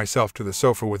resigned myself to the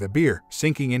sofa with a beer,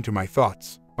 sinking into my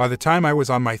thoughts. By the time I was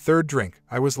on my third drink,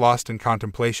 I was lost in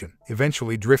contemplation,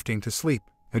 eventually drifting to sleep.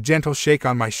 A gentle shake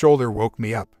on my shoulder woke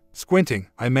me up. Squinting,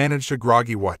 I managed a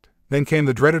groggy "what?" Then came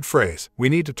the dreaded phrase, "We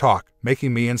need to talk,"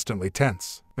 making me instantly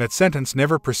tense. That sentence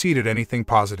never preceded anything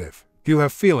positive. "Do you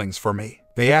have feelings for me?"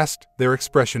 they asked, their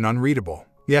expression unreadable.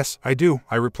 "Yes, I do,"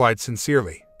 I replied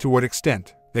sincerely. "To what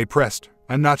extent?" they pressed.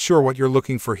 "I'm not sure what you're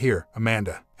looking for here,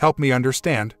 Amanda. Help me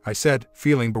understand," I said,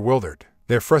 feeling bewildered.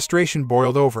 Their frustration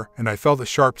boiled over, and I felt a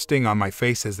sharp sting on my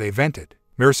face as they vented.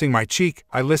 Nursing my cheek,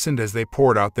 I listened as they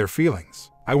poured out their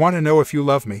feelings. "I want to know if you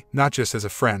love me, not just as a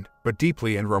friend, but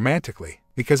deeply and romantically.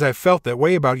 Because I've felt that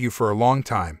way about you for a long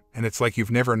time, and it's like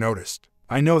you've never noticed.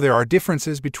 I know there are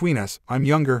differences between us. I'm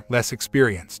younger, less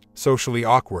experienced, socially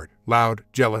awkward, loud,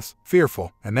 jealous,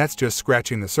 fearful, and that's just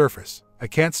scratching the surface. I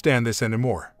can't stand this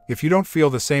anymore. If you don't feel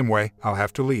the same way, I'll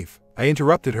have to leave." I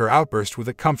interrupted her outburst with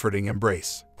a comforting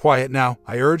embrace. "Quiet now,"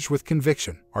 I urged with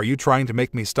conviction. "Are you trying to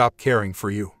make me stop caring for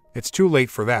you? It's too late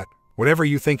for that. Whatever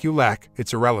you think you lack,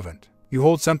 it's irrelevant. You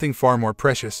hold something far more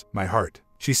precious, my heart."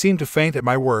 She seemed to faint at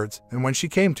my words, and when she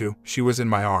came to, she was in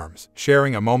my arms,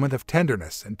 sharing a moment of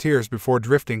tenderness and tears before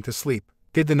drifting to sleep.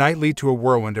 Did the night lead to a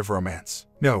whirlwind of romance?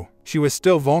 No. She was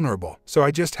still vulnerable, so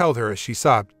I just held her as she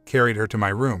sobbed, carried her to my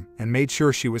room, and made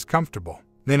sure she was comfortable.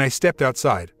 Then I stepped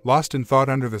outside, lost in thought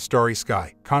under the starry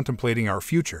sky, contemplating our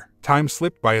future. Time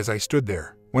slipped by as I stood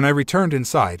there. When I returned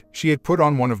inside, she had put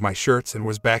on one of my shirts and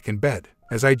was back in bed.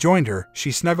 As I joined her,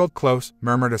 she snuggled close,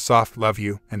 murmured a soft "love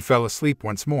you," and fell asleep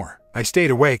once more. I stayed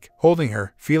awake, holding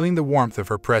her, feeling the warmth of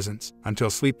her presence,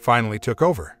 until sleep finally took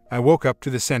over. I woke up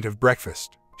to the scent of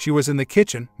breakfast. She was in the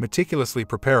kitchen, meticulously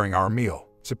preparing our meal.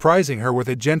 Surprising her with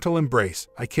a gentle embrace,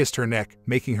 I kissed her neck,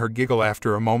 making her giggle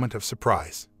after a moment of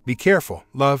surprise. "Be careful,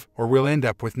 love, or we'll end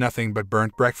up with nothing but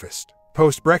burnt breakfast."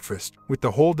 Post-breakfast, with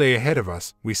the whole day ahead of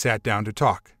us, we sat down to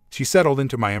talk. She settled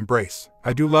into my embrace.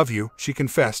 "I do love you," she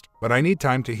confessed, "but I need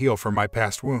time to heal from my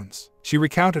past wounds." She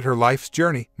recounted her life's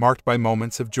journey, marked by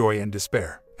moments of joy and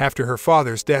despair. After her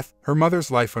father's death, her mother's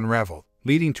life unraveled,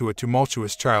 leading to a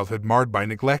tumultuous childhood marred by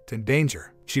neglect and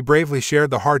danger. She bravely shared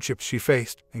the hardships she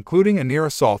faced, including a near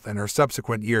assault and her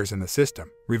subsequent years in the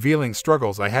system, revealing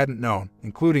struggles I hadn't known,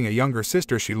 including a younger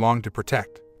sister she longed to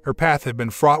protect. Her path had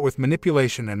been fraught with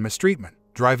manipulation and mistreatment,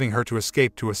 driving her to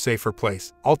escape to a safer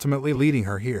place, ultimately leading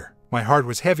her here. My heart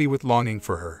was heavy with longing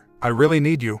for her. "I really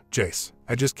need you, Jace.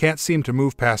 I just can't seem to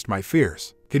move past my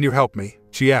fears. Can you help me?"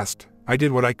 she asked. I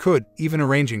did what I could, even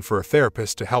arranging for a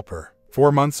therapist to help her.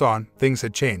 4 months on, things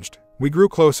had changed. We grew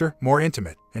closer, more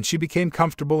intimate, and she became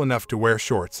comfortable enough to wear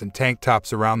shorts and tank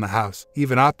tops around the house,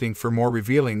 even opting for more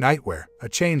revealing nightwear, a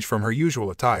change from her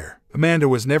usual attire. Amanda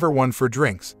was never one for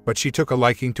drinks, but she took a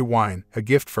liking to wine, a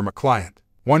gift from a client.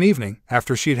 One evening,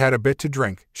 after she'd had a bit to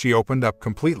drink, she opened up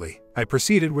completely. I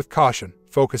proceeded with caution,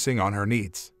 focusing on her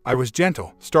needs. I was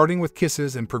gentle, starting with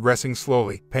kisses and progressing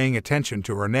slowly, paying attention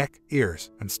to her neck,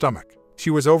 ears, and stomach. She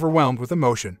was overwhelmed with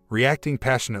emotion, reacting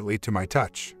passionately to my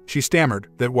touch. She stammered,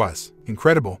 "That was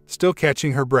incredible," still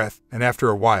catching her breath, and after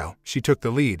a while, she took the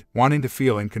lead, wanting to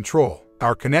feel in control.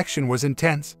 Our connection was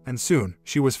intense, and soon,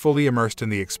 she was fully immersed in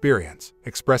the experience,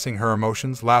 expressing her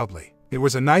emotions loudly. It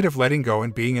was a night of letting go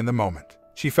and being in the moment.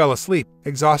 She fell asleep,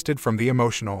 exhausted from the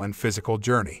emotional and physical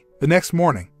journey. The next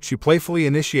morning, she playfully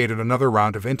initiated another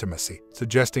round of intimacy,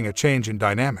 suggesting a change in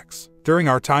dynamics. During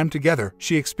our time together,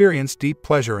 she experienced deep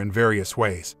pleasure in various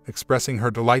ways, expressing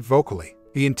her delight vocally.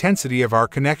 The intensity of our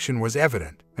connection was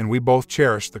evident, and we both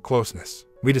cherished the closeness.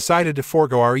 We decided to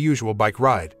forego our usual bike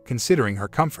ride, considering her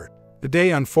comfort. The day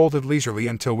unfolded leisurely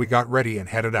until we got ready and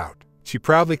headed out. She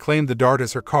proudly claimed the Dart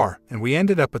as her car, and we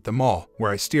ended up at the mall,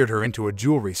 where I steered her into a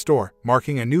jewelry store,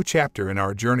 marking a new chapter in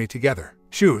our journey together.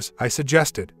 "Shoes," I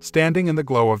suggested, standing in the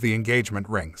glow of the engagement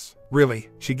rings. "Really?"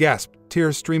 she gasped,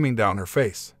 tears streaming down her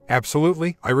face.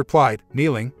 "Absolutely," I replied,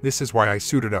 kneeling. "This is why I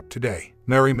suited up today.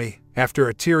 Marry me." After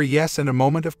a teary yes and a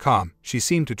moment of calm, she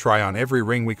seemed to try on every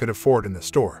ring we could afford in the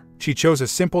store. She chose a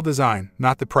simple design,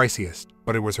 not the priciest,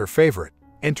 but it was her favorite.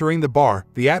 Entering the bar,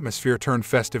 the atmosphere turned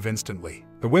festive instantly.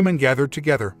 The women gathered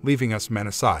together, leaving us men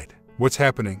aside. "What's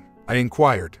happening?" I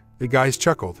inquired. The guys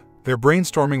chuckled. They're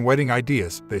brainstorming wedding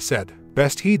ideas, they said.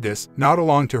 Best heed this, nod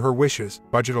along to her wishes,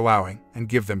 budget allowing, and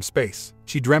give them space.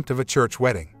 She dreamt of a church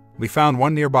wedding. We found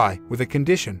one nearby, with a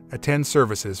condition: attend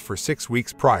services for 6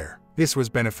 weeks prior. This was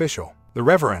beneficial. The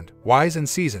Reverend, wise and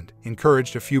seasoned,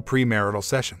 encouraged a few premarital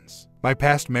sessions. My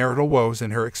past marital woes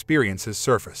and her experiences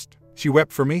surfaced. She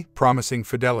wept for me, promising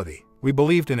fidelity. We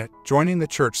believed in it, joining the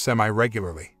church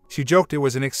semi-regularly. She joked it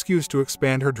was an excuse to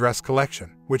expand her dress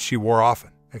collection, which she wore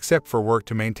often, except for work,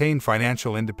 to maintain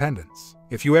financial independence.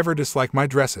 If you ever dislike my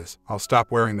dresses, I'll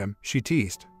stop wearing them, she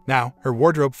teased. Now, her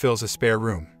wardrobe fills a spare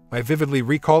room. I vividly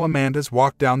recall Amanda's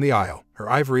walk down the aisle, her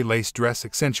ivory lace dress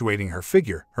accentuating her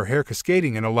figure, her hair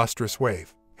cascading in a lustrous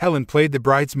wave. Helen played the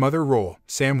bride's mother role.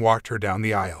 Sam walked her down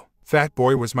the aisle. Fat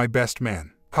Boy was my best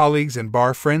man. Colleagues and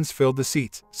bar friends filled the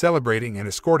seats, celebrating and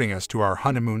escorting us to our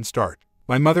honeymoon start.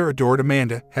 My mother adored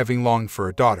Amanda, having longed for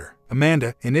a daughter.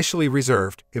 Amanda, initially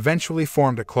reserved, eventually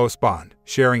formed a close bond,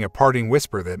 sharing a parting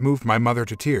whisper that moved my mother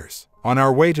to tears. On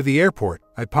our way to the airport,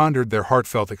 I pondered their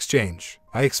heartfelt exchange.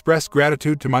 I expressed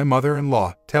gratitude to my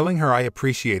mother-in-law, telling her I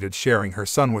appreciated sharing her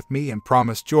son with me and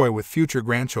promised joy with future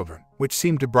grandchildren, which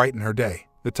seemed to brighten her day.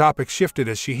 The topic shifted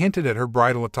as she hinted at her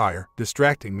bridal attire,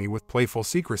 distracting me with playful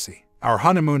secrecy. Our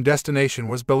honeymoon destination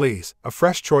was Belize, a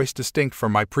fresh choice distinct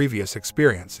from my previous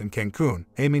experience in Cancun,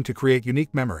 aiming to create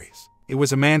unique memories. It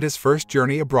was Amanda's first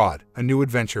journey abroad, a new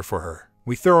adventure for her.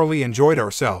 We thoroughly enjoyed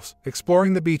ourselves,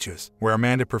 exploring the beaches, where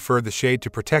Amanda preferred the shade to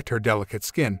protect her delicate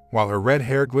skin, while her red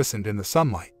hair glistened in the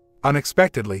sunlight.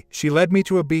 Unexpectedly, she led me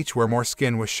to a beach where more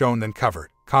skin was shown than covered,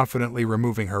 confidently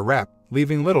removing her wrap,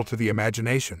 leaving little to the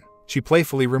imagination. She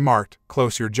playfully remarked,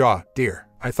 "Close your jaw, dear.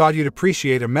 I thought you'd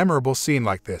appreciate a memorable scene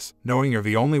like this, knowing you're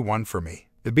the only one for me."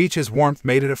 The beach's warmth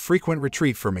made it a frequent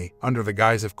retreat for me, under the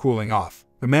guise of cooling off.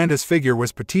 Amanda's figure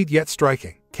was petite yet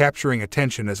striking, capturing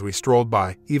attention as we strolled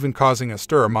by, even causing a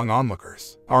stir among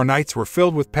onlookers. Our nights were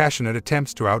filled with passionate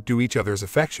attempts to outdo each other's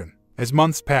affection. As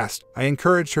months passed, I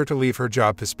encouraged her to leave her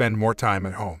job to spend more time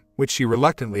at home, which she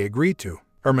reluctantly agreed to.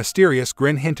 Her mysterious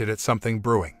grin hinted at something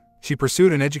brewing. She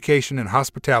pursued an education in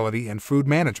hospitality and food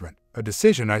management, a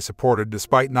decision I supported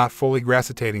despite not fully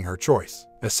gratifying her choice.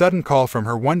 A sudden call from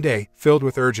her one day, filled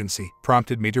with urgency,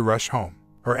 prompted me to rush home.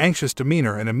 Her anxious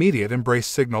demeanor and immediate embrace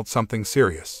signaled something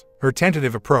serious. Her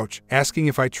tentative approach, asking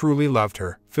if I truly loved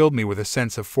her, filled me with a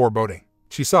sense of foreboding.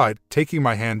 She sighed, taking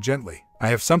my hand gently. "I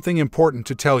have something important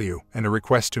to tell you, and a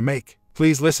request to make.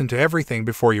 Please listen to everything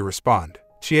before you respond."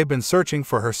 She had been searching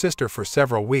for her sister for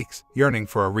several weeks, yearning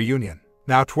for a reunion.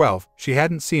 Now 12, she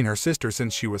hadn't seen her sister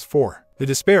since she was 4. The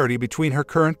disparity between her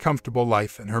current comfortable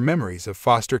life and her memories of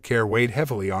foster care weighed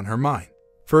heavily on her mind.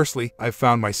 Firstly, I've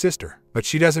found my sister, but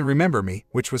she doesn't remember me,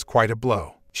 which was quite a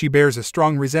blow. She bears a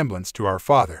strong resemblance to our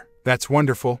father. "That's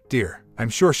wonderful, dear. I'm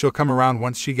sure she'll come around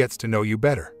once she gets to know you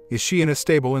better. Is she in a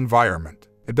stable environment?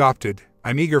 Adopted?"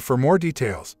 I'm eager for more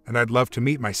details, and I'd love to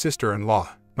meet my sister-in-law.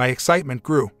 My excitement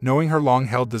grew, knowing her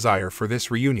long-held desire for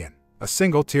this reunion. A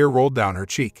single tear rolled down her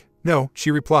cheek. "No," she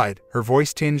replied, her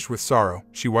voice tinged with sorrow.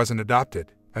 "She wasn't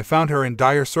adopted. I found her in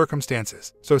dire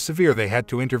circumstances, so severe they had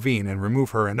to intervene and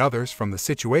remove her and others from the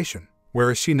situation."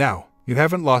 "Where is she now? You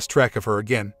haven't lost track of her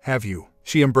again, have you?"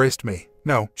 She embraced me.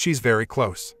 "No, she's very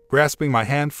close." Grasping my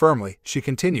hand firmly, she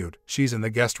continued, "She's in the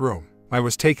guest room." I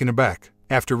was taken aback.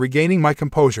 After regaining my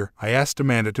composure, I asked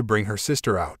Amanda to bring her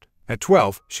sister out. At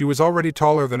 12, she was already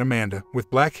taller than Amanda, with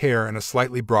black hair and a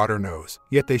slightly broader nose,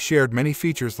 yet they shared many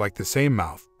features like the same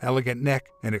mouth, elegant neck,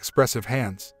 and expressive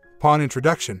hands. Upon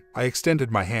introduction, I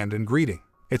extended my hand in greeting.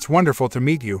 "It's wonderful to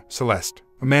meet you, Celeste.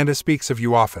 Amanda speaks of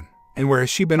you often. And where has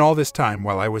she been all this time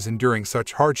while I was enduring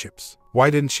such hardships? Why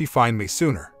didn't she find me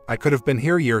sooner? I could have been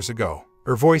here years ago."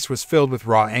 Her voice was filled with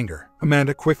raw anger.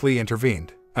 Amanda quickly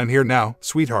intervened. "I'm here now,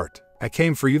 sweetheart. I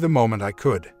came for you the moment I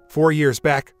could. 4 years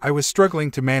back, I was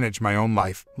struggling to manage my own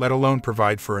life, let alone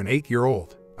provide for an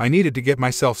 8-year-old. I needed to get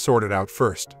myself sorted out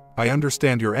first. I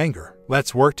understand your anger.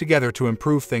 Let's work together to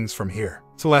improve things from here."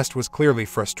 Celeste was clearly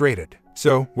frustrated.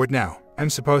 "So, what now? I'm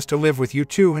supposed to live with you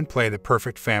two and play the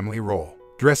perfect family role.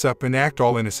 Dress up and act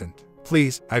all innocent.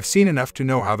 Please, I've seen enough to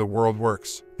know how the world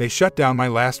works. They shut down my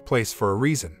last place for a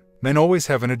reason. Men always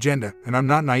have an agenda, and I'm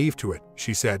not naive to it,"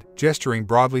 she said, gesturing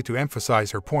broadly to emphasize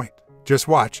her point. "Just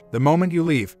watch, the moment you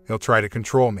leave, he'll try to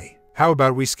control me. How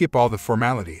about we skip all the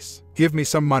formalities? Give me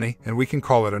some money, and we can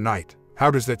call it a night. How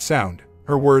does that sound?"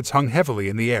 Her words hung heavily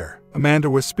in the air.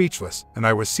 Amanda was speechless, and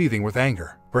I was seething with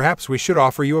anger. "Perhaps we should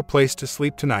offer you a place to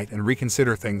sleep tonight and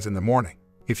reconsider things in the morning.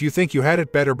 If you think you had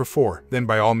it better before, then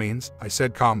by all means," I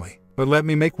said calmly. "But let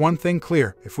me make one thing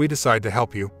clear, if we decide to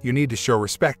help you, you need to show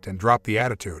respect and drop the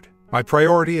attitude. My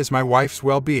priority is my wife's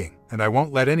well-being, and I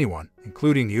won't let anyone,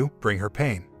 including you, bring her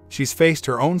pain." She's faced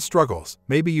her own struggles.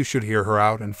 Maybe you should hear her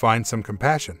out and find some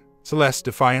compassion." Celeste's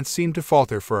defiance seemed to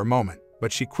falter for a moment,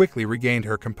 but she quickly regained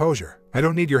her composure. "I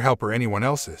don't need your help or anyone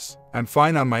else's. I'm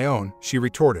fine on my own," she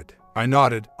retorted. I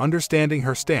nodded, understanding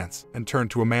her stance, and turned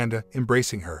to Amanda,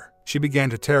 embracing her. She began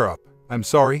to tear up. "I'm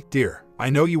sorry, dear. I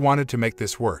know you wanted to make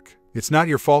this work. It's not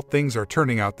your fault things are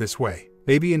turning out this way.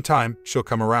 Maybe in time, she'll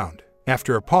come around."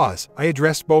 After a pause, I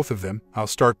addressed both of them. "I'll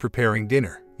start preparing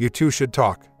dinner. You two should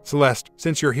talk. Celeste,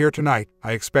 since you're here tonight,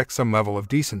 I expect some level of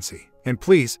decency. And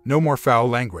please, no more foul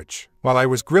language." While I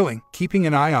was grilling, keeping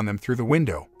an eye on them through the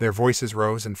window, their voices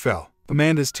rose and fell.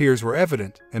 Amanda's tears were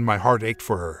evident, and my heart ached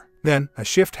for her. Then, a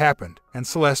shift happened, and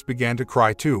Celeste began to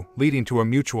cry too, leading to a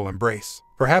mutual embrace.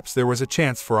 Perhaps there was a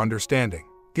chance for understanding.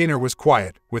 Dinner was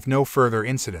quiet, with no further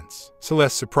incidents.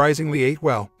 Celeste surprisingly ate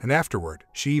well, and afterward,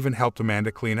 she even helped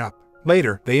Amanda clean up.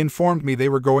 Later, they informed me they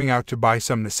were going out to buy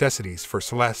some necessities for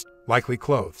Celeste, likely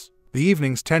clothes. The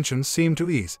evening's tensions seemed to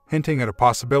ease, hinting at a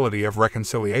possibility of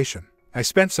reconciliation. I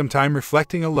spent some time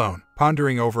reflecting alone,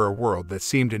 pondering over a world that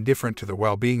seemed indifferent to the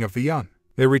well-being of the young.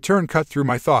 Their return cut through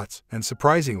my thoughts, and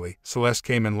surprisingly, Celeste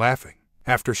came in laughing.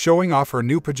 After showing off her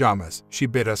new pajamas, she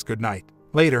bid us goodnight.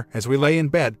 Later, as we lay in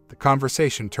bed, the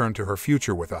conversation turned to her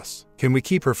future with us. "Can we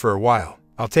keep her for a while?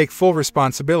 I'll take full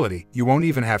responsibility, you won't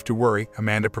even have to worry,"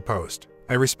 Amanda proposed.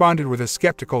 I responded with a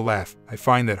skeptical laugh. "I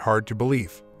find that hard to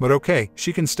believe. But okay,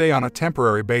 she can stay on a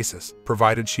temporary basis,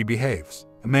 provided she behaves."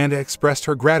 Amanda expressed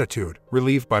her gratitude,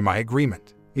 relieved by my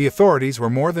agreement. The authorities were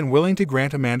more than willing to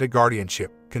grant Amanda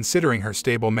guardianship, considering her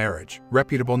stable marriage,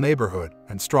 reputable neighborhood,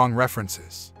 and strong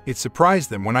references. It surprised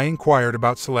them when I inquired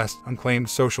about Celeste's unclaimed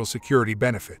Social Security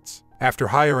benefits. After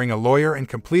hiring a lawyer and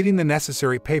completing the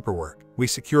necessary paperwork, we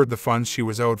secured the funds she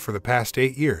was owed for the past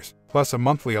 8 years, plus a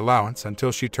monthly allowance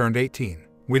until she turned 18.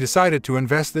 We decided to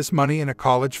invest this money in a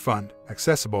college fund,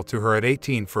 accessible to her at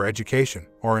 18 for education,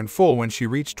 or in full when she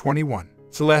reached 21.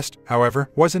 Celeste, however,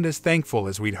 wasn't as thankful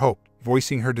as we'd hoped,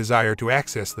 voicing her desire to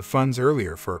access the funds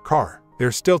earlier for a car.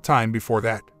 "There's still time before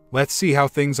that. Let's see how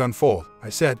things unfold," I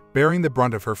said, bearing the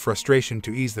brunt of her frustration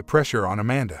to ease the pressure on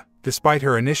Amanda. Despite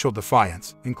her initial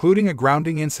defiance, including a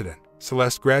grounding incident,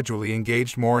 Celeste gradually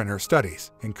engaged more in her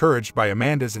studies, encouraged by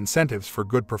Amanda's incentives for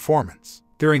good performance.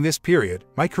 During this period,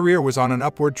 my career was on an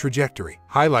upward trajectory,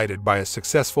 highlighted by a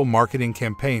successful marketing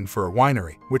campaign for a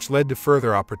winery, which led to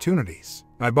further opportunities.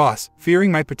 My boss,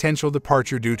 fearing my potential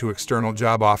departure due to external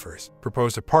job offers,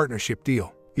 proposed a partnership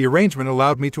deal. The arrangement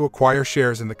allowed me to acquire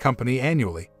shares in the company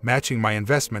annually, matching my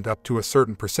investment up to a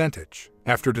certain percentage.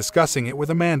 After discussing it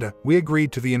with Amanda, we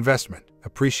agreed to the investment,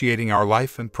 appreciating our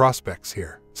life and prospects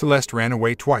here. Celeste ran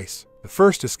away twice. The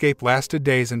first escape lasted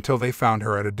days until they found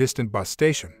her at a distant bus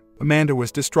station. Amanda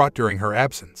was distraught during her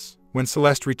absence. When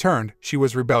Celeste returned, she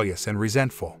was rebellious and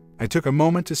resentful. I took a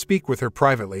moment to speak with her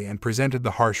privately and presented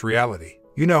the harsh reality.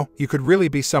 "You know, you could really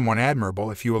be someone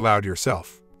admirable if you allowed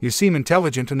yourself. You seem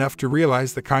intelligent enough to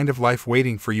realize the kind of life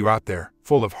waiting for you out there,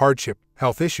 full of hardship,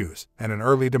 health issues, and an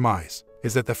early demise.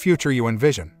 Is that the future you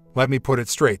envision? Let me put it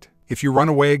straight. If you run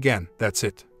away again, that's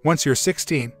it. Once you're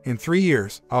 16, in 3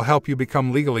 years, I'll help you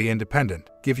become legally independent,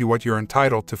 give you what you're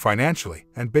entitled to financially,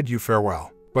 and bid you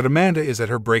farewell." But Amanda is at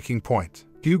her breaking point.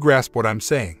 Do you grasp what I'm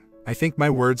saying? I think my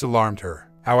words alarmed her.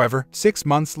 However, 6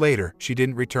 months later, she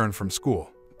didn't return from school.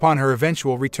 Upon her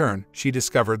eventual return, she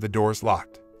discovered the doors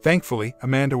locked. Thankfully,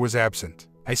 Amanda was absent.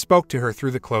 I spoke to her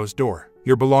through the closed door.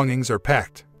 "Your belongings are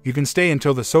packed. You can stay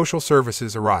until the social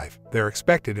services arrive. They're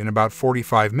expected in about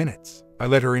 45 minutes. I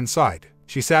let her inside.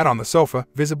 She sat on the sofa,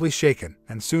 visibly shaken,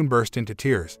 and soon burst into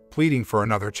tears, pleading for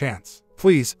another chance.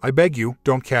 "Please, I beg you,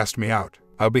 don't cast me out.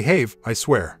 I'll behave, I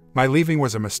swear. My leaving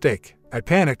was a mistake. I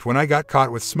panicked when I got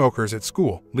caught with smokers at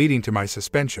school, leading to my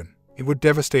suspension. It would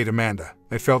devastate Amanda.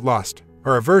 I felt lost.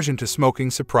 Her aversion to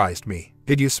smoking surprised me.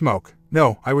 "Did you smoke?"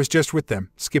 "No, I was just with them,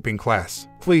 skipping class.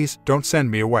 Please, don't send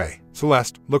me away."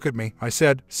 "Celeste, look at me," I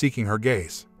said, seeking her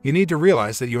gaze. "You need to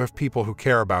realize that you have people who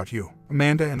care about you.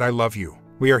 Amanda and I love you.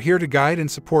 We are here to guide and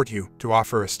support you, to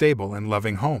offer a stable and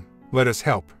loving home. Let us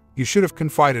help. You should have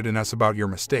confided in us about your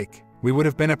mistake. We would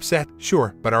have been upset,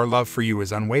 sure, but our love for you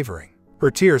is unwavering."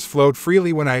 Her tears flowed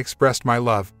freely when I expressed my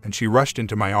love, and she rushed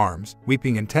into my arms,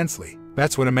 weeping intensely.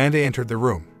 That's when Amanda entered the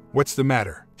room. "What's the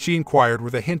matter?" she inquired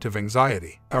with a hint of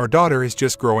anxiety. "Our daughter is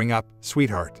just growing up,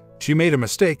 sweetheart. She made a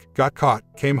mistake, got caught,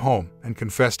 came home, and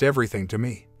confessed everything to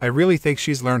me. I really think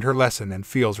she's learned her lesson and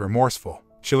feels remorseful.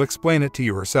 She'll explain it to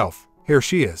you herself. Here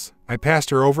she is." I passed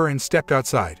her over and stepped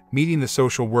outside, meeting the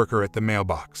social worker at the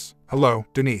mailbox. "Hello,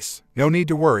 Denise. No need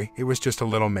to worry, it was just a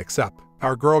little mix-up.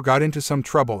 Our girl got into some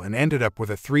trouble and ended up with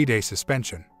a 3-day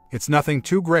suspension. It's nothing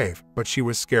too grave, but she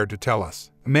was scared to tell us.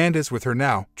 Amanda's with her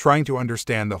now, trying to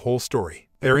understand the whole story."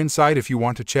 They're inside if you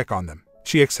want to check on them.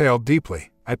 She exhaled deeply.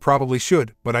 I probably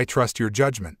should, but I trust your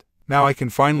judgment. Now I can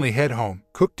finally head home,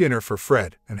 cook dinner for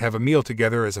Fred, and have a meal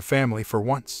together as a family for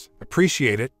once.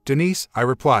 Appreciate it, Denise, I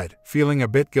replied, feeling a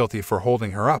bit guilty for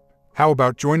holding her up. How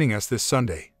about joining us this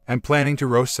Sunday? I'm planning to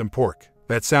roast some pork.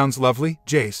 That sounds lovely,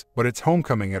 Jace, but it's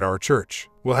homecoming at our church.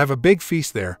 We'll have a big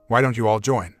feast there, why don't you all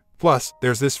join? Plus,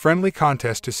 there's this friendly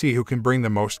contest to see who can bring the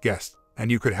most guests, and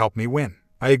you could help me win.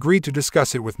 I agreed to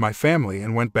discuss it with my family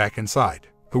and went back inside.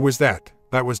 Who was that?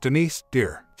 That was Denise,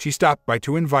 dear. She stopped by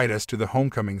to invite us to the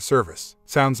homecoming service.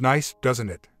 Sounds nice, doesn't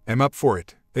it? I'm up for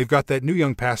it. They've got that new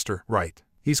young pastor, right?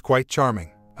 He's quite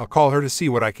charming. I'll call her to see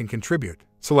what I can contribute.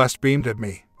 Celeste beamed at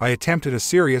me. I attempted a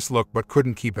serious look but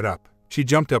couldn't keep it up. She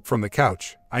jumped up from the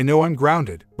couch. I know I'm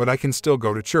grounded, but I can still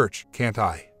go to church, can't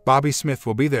I? Bobby Smith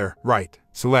will be there, right?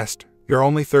 Celeste, you're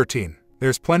only 13.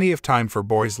 There's plenty of time for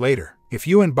boys later. If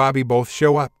you and Bobby both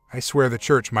show up, I swear the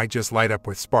church might just light up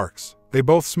with sparks. They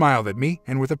both smiled at me,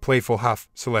 and with a playful huff,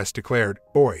 Celeste declared,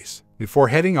 boys, before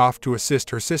heading off to assist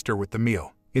her sister with the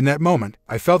meal. In that moment,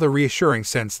 I felt a reassuring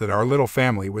sense that our little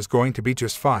family was going to be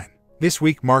just fine. This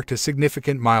week marked a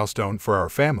significant milestone for our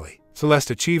family.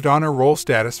 Celeste achieved honor roll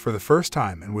status for the first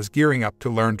time and was gearing up to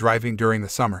learn driving during the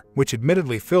summer, which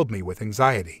admittedly filled me with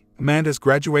anxiety. Amanda's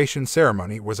graduation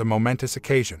ceremony was a momentous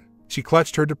occasion. She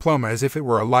clutched her diploma as if it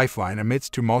were a lifeline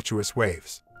amidst tumultuous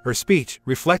waves. Her speech,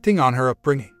 reflecting on her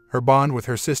upbringing, her bond with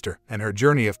her sister, and her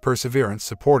journey of perseverance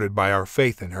supported by our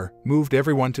faith in her, moved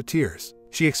everyone to tears.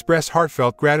 She expressed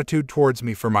heartfelt gratitude towards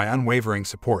me for my unwavering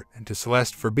support and to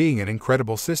Celeste for being an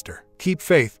incredible sister. Keep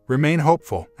faith, remain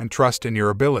hopeful, and trust in your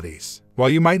abilities. While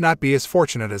you might not be as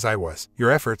fortunate as I was,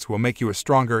 your efforts will make you a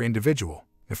stronger individual.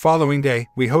 The following day,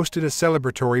 we hosted a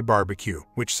celebratory barbecue,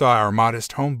 which saw our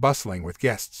modest home bustling with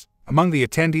guests. Among the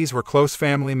attendees were close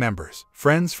family members,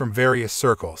 friends from various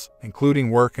circles, including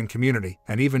work and community,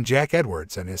 and even Jack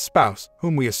Edwards and his spouse,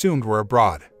 whom we assumed were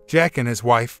abroad. Jack and his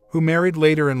wife, who married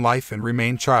later in life and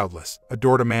remained childless,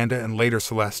 adored Amanda and later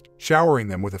Celeste, showering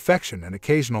them with affection and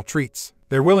occasional treats.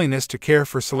 Their willingness to care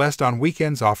for Celeste on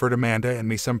weekends offered Amanda and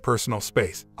me some personal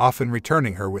space, often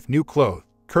returning her with new clothes,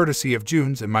 courtesy of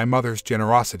June's and my mother's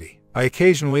generosity. I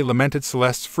occasionally lamented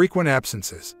Celeste's frequent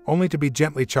absences, only to be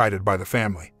gently chided by the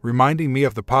family, reminding me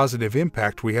of the positive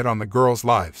impact we had on the girls'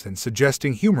 lives and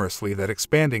suggesting humorously that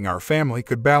expanding our family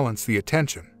could balance the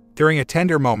attention. During a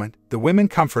tender moment, the women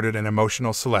comforted an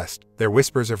emotional Celeste, their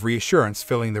whispers of reassurance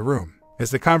filling the room.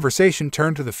 As the conversation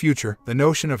turned to the future, the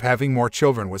notion of having more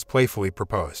children was playfully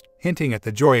proposed, hinting at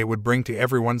the joy it would bring to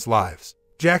everyone's lives.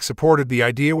 Jack supported the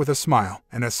idea with a smile,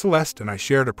 and as Celeste and I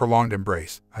shared a prolonged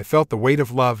embrace, I felt the weight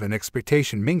of love and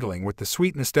expectation mingling with the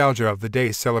sweet nostalgia of the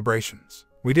day's celebrations.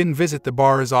 We didn't visit the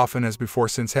bar as often as before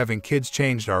since having kids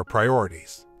changed our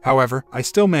priorities. However, I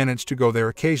still managed to go there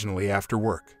occasionally after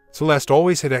work. Celeste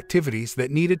always had activities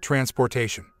that needed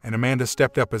transportation, and Amanda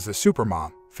stepped up as the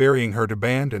supermom, ferrying her to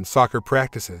band and soccer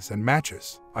practices and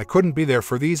matches. I couldn't be there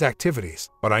for these activities,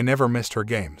 but I never missed her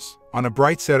games. On a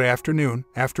bright set afternoon,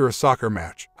 after a soccer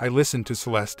match, I listened to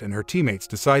Celeste and her teammates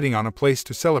deciding on a place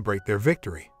to celebrate their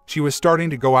victory. She was starting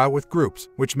to go out with groups,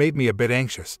 which made me a bit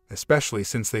anxious, especially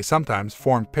since they sometimes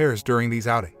formed pairs during these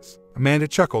outings. Amanda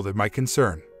chuckled at my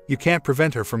concern. You can't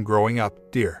prevent her from growing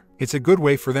up, dear. It's a good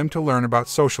way for them to learn about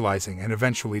socializing and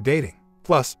eventually dating.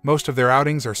 Plus, most of their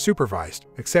outings are supervised,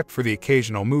 except for the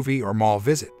occasional movie or mall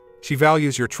visit. She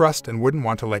values your trust and wouldn't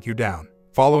want to let you down.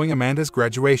 Following Amanda's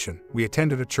graduation, we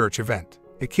attended a church event.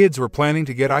 The kids were planning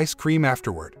to get ice cream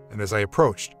afterward, and as I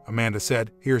approached, Amanda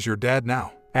said, "Here's your dad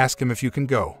now. Ask him if you can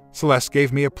go." Celeste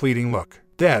gave me a pleading look.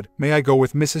 "Dad, may I go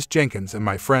with Mrs. Jenkins and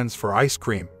my friends for ice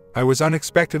cream?" I was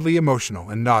unexpectedly emotional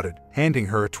and nodded, handing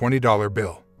her a $20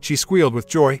 bill. She squealed with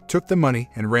joy, took the money,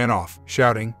 and ran off,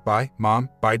 shouting, "Bye, Mom,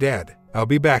 bye, Dad. I'll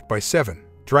be back by 7.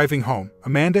 Driving home,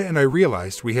 Amanda and I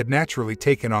realized we had naturally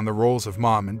taken on the roles of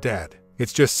Mom and Dad.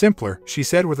 "It's just simpler," she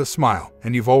said with a smile,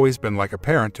 "and you've always been like a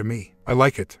parent to me." I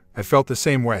like it. I felt the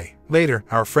same way. Later,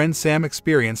 our friend Sam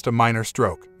experienced a minor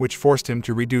stroke, which forced him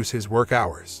to reduce his work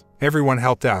hours. Everyone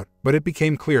helped out, but it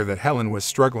became clear that Helen was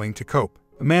struggling to cope.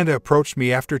 Amanda approached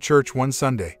me after church one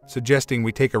Sunday, suggesting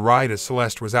we take a ride as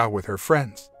Celeste was out with her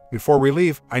friends. "Before we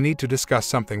leave, I need to discuss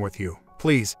something with you.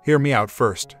 Please, hear me out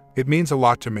first. It means a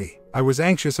lot to me." I was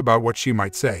anxious about what she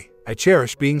might say. "I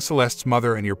cherish being Celeste's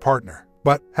mother and your partner.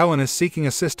 But Helen is seeking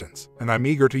assistance, and I'm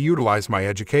eager to utilize my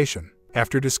education."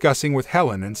 After discussing with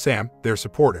Helen and Sam, they're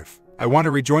supportive. "I want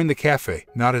to rejoin the cafe,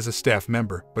 not as a staff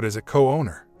member, but as a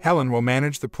co-owner. Helen will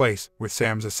manage the place, with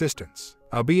Sam's assistance.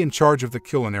 I'll be in charge of the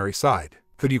culinary side.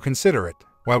 Could you consider it?"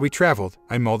 While we traveled,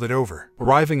 I mulled it over.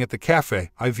 Arriving at the cafe,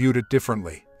 I viewed it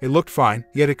differently. It looked fine,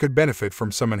 yet it could benefit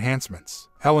from some enhancements.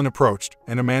 Helen approached,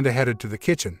 and Amanda headed to the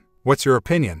kitchen. "What's your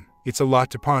opinion?" "It's a lot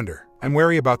to ponder. I'm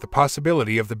wary about the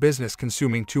possibility of the business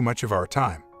consuming too much of our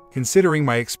time. Considering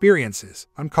my experiences,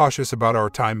 I'm cautious about our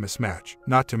time mismatch,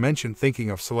 not to mention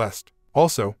thinking of Celeste.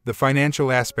 Also, the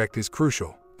financial aspect is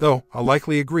crucial. Though, I'll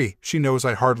likely agree, she knows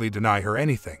I hardly deny her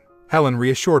anything." Helen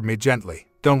reassured me gently.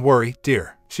 "Don't worry,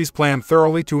 dear. She's planned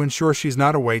thoroughly to ensure she's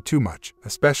not away too much,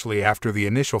 especially after the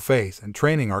initial phase and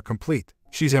training are complete.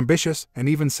 She's ambitious, and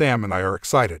even Sam and I are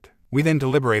excited." We then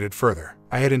deliberated further.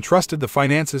 I had entrusted the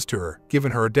finances to her,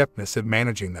 given her adeptness at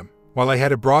managing them. While I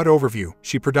had a broad overview,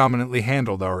 she predominantly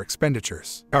handled our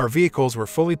expenditures. Our vehicles were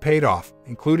fully paid off,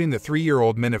 including the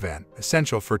 3-year-old minivan,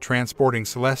 essential for transporting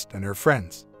Celeste and her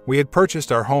friends. We had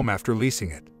purchased our home after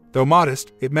leasing it. Though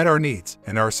modest, it met our needs,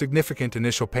 and our significant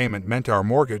initial payment meant our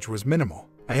mortgage was minimal.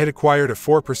 I had acquired a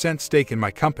 4% stake in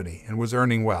my company and was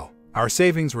earning well. Our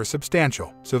savings were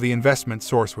substantial, so the investment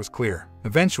source was clear.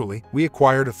 Eventually, we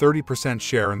acquired a 30%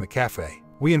 share in the cafe.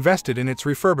 We invested in its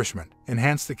refurbishment,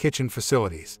 enhanced the kitchen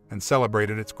facilities, and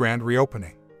celebrated its grand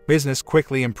reopening. Business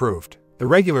quickly improved. The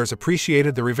regulars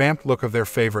appreciated the revamped look of their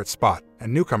favorite spot,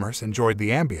 and newcomers enjoyed the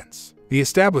ambience. The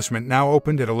establishment now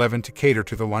opened at 11 to cater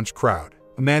to the lunch crowd.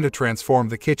 Amanda transformed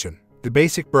the kitchen. The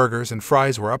basic burgers and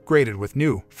fries were upgraded with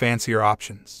new, fancier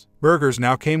options. Burgers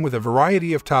now came with a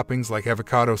variety of toppings like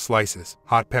avocado slices,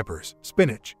 hot peppers,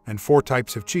 spinach, and 4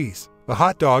 types of cheese. The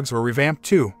hot dogs were revamped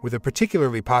too, with a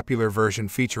particularly popular version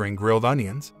featuring grilled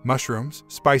onions, mushrooms,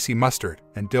 spicy mustard,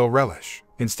 and dill relish.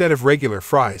 Instead of regular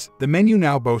fries, the menu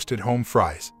now boasted home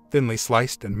fries, thinly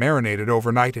sliced and marinated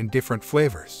overnight in different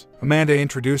flavors. Amanda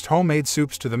introduced homemade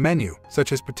soups to the menu,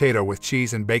 such as potato with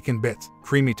cheese and bacon bits,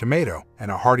 creamy tomato,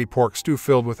 and a hearty pork stew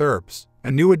filled with herbs.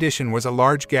 A new addition was a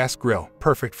large gas grill,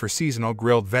 perfect for seasonal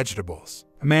grilled vegetables.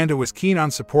 Amanda was keen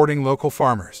on supporting local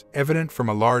farmers, evident from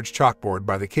a large chalkboard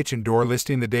by the kitchen door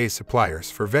listing the day's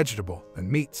suppliers for vegetable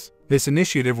and meats. This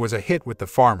initiative was a hit with the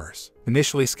farmers.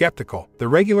 Initially skeptical, the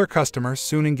regular customers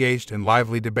soon engaged in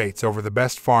lively debates over the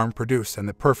best farm produce and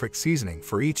the perfect seasoning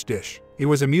for each dish. It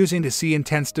was amusing to see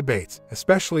intense debates,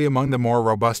 especially among the more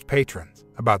robust patrons,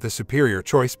 about the superior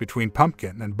choice between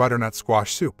pumpkin and butternut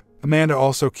squash soup. Amanda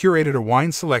also curated a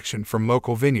wine selection from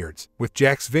local vineyards, with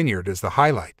Jack's Vineyard as the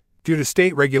highlight. Due to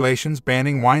state regulations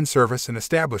banning wine service in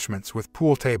establishments with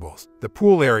pool tables, the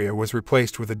pool area was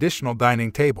replaced with additional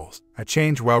dining tables, a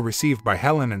change well received by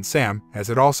Helen and Sam,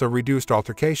 as it also reduced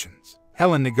altercations.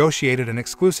 Helen negotiated an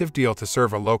exclusive deal to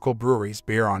serve a local brewery's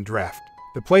beer on draft.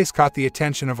 The place caught the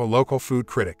attention of a local food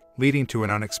critic, leading to an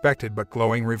unexpected but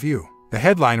glowing review. The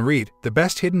headline read, "The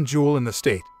best hidden jewel in the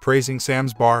state," praising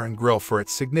Sam's Bar and Grill for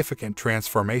its significant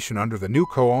transformation under the new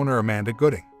co-owner Amanda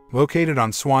Gooding. Located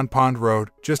on Swan Pond Road,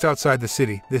 just outside the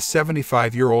city, this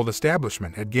 75-year-old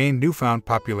establishment had gained newfound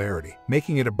popularity,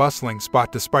 making it a bustling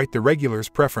spot despite the regulars'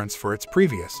 preference for its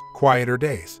previous, quieter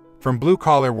days. From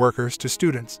blue-collar workers to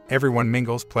students, everyone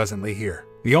mingles pleasantly here.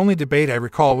 The only debate I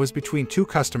recall was between 2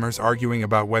 customers arguing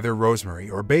about whether rosemary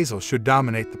or basil should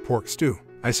dominate the pork stew.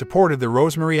 I supported the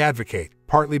rosemary advocate,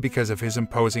 partly because of his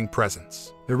imposing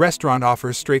presence. The restaurant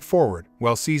offers straightforward,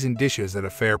 well-seasoned dishes at a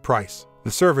fair price.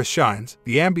 The service shines,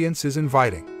 the ambience is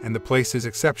inviting, and the place is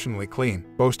exceptionally clean,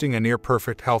 boasting a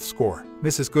near-perfect health score.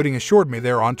 Mrs. Gooding assured me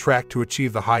they're on track to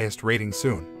achieve the highest rating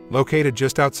soon. Located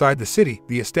just outside the city,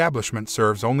 the establishment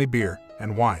serves only beer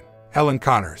and wine. Helen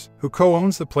Connors, who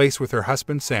co-owns the place with her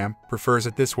husband Sam, prefers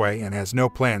it this way and has no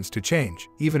plans to change,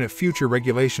 even if future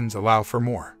regulations allow for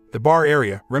more. The bar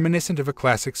area, reminiscent of a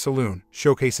classic saloon,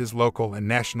 showcases local and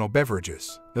national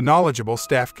beverages. The knowledgeable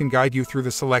staff can guide you through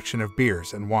the selection of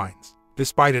beers and wines.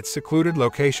 Despite its secluded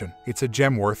location, it's a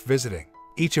gem worth visiting.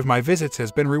 Each of my visits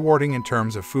has been rewarding in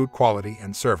terms of food quality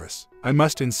and service. I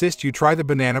must insist you try the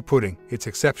banana pudding, it's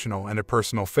exceptional and a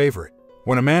personal favorite.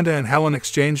 When Amanda and Helen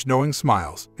exchanged knowing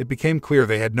smiles, it became clear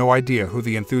they had no idea who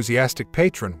the enthusiastic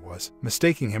patron was,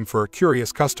 mistaking him for a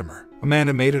curious customer.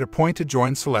 Amanda made it a point to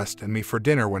join Celeste and me for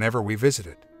dinner whenever we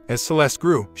visited. As Celeste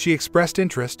grew, she expressed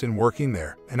interest in working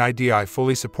there, an idea I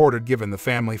fully supported given the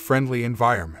family-friendly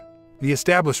environment. The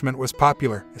establishment was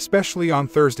popular, especially on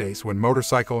Thursdays when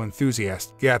motorcycle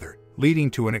enthusiasts gathered, leading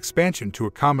to an expansion to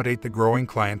accommodate the growing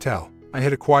clientele. I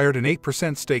had acquired an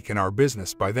 8% stake in our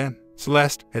business by then.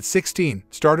 Celeste, at 16,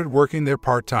 started working there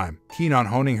part-time, keen on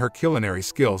honing her culinary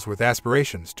skills with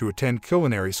aspirations to attend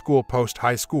culinary school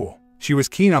post-high school. She was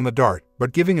keen on the dart,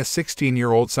 but giving a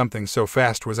 16-year-old something so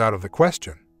fast was out of the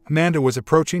question. Amanda was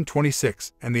approaching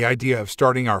 26, and the idea of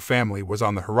starting our family was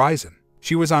on the horizon.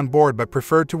 She was on board but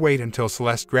preferred to wait until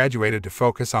Celeste graduated to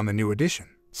focus on the new addition.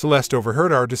 Celeste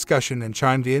overheard our discussion and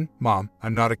chimed in, "Mom,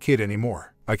 I'm not a kid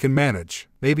anymore. I can manage.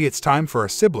 Maybe it's time for a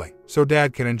sibling, so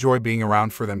Dad can enjoy being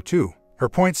around for them too." Her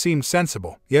point seemed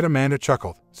sensible, yet Amanda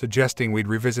chuckled, suggesting we'd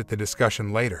revisit the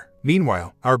discussion later.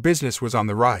 Meanwhile, our business was on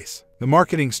the rise. The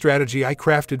marketing strategy I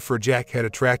crafted for Jack had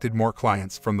attracted more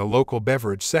clients from the local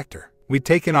beverage sector. We'd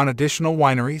taken on additional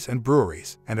wineries and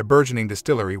breweries, and a burgeoning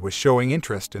distillery was showing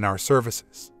interest in our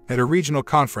services. At a regional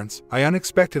conference, I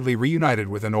unexpectedly reunited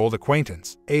with an old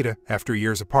acquaintance, Ada, after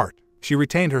years apart. She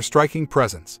retained her striking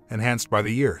presence, enhanced by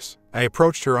the years. I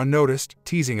approached her unnoticed,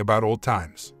 teasing about old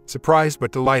times. Surprised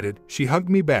but delighted, she hugged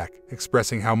me back,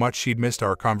 expressing how much she'd missed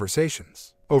our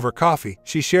conversations. Over coffee,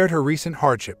 she shared her recent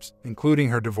hardships, including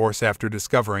her divorce after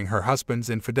discovering her husband's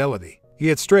infidelity. He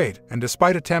had strayed, and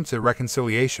despite attempts at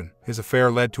reconciliation, his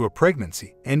affair led to a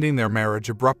pregnancy, ending their marriage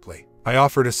abruptly. I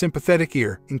offered a sympathetic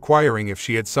ear, inquiring if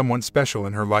she had someone special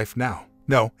in her life now.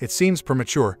 "No, it seems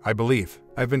premature, I believe.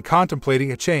 I've been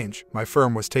contemplating a change. My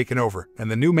firm was taken over, and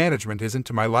the new management isn't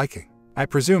to my liking. I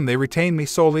presume they retained me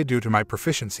solely due to my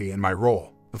proficiency in my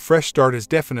role. A fresh start is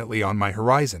definitely on my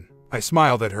horizon." I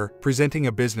smiled at her, presenting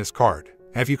a business card.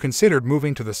 "Have you considered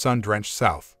moving to the sun-drenched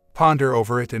South? Ponder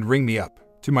over it and ring me up."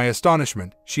 To my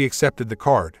astonishment, she accepted the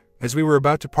card. As we were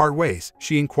about to part ways,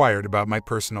 she inquired about my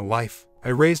personal life. I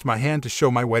raised my hand to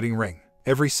show my wedding ring.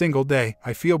 "Every single day,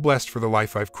 I feel blessed for the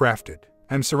life I've crafted.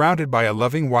 I'm surrounded by a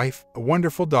loving wife, a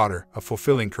wonderful daughter, a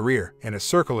fulfilling career, and a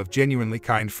circle of genuinely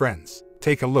kind friends.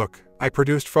 Take a look." I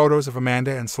produced photos of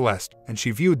Amanda and Celeste, and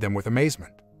she viewed them with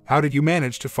amazement. "How did you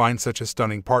manage to find such a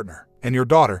stunning partner? And your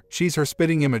daughter, she's her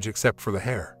spitting image except for the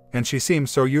hair. And she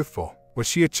seems so youthful. Was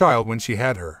she a child when she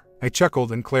had her?" I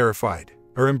chuckled and clarified.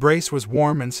 Her embrace was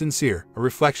warm and sincere, a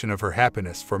reflection of her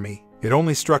happiness for me. It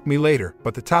only struck me later,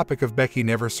 but the topic of Becky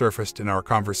never surfaced in our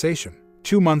conversation.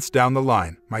 2 months down the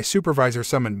line, my supervisor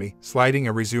summoned me, sliding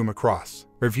a resume across.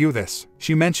 "Review this.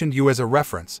 She mentioned you as a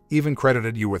reference, even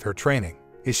credited you with her training.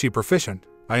 Is she proficient?"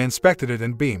 I inspected it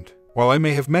and beamed. "While I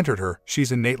may have mentored her,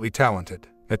 she's innately talented.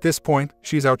 At this point,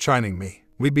 she's outshining me.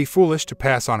 We'd be foolish to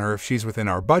pass on her if she's within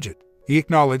our budget." He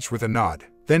acknowledged with a nod.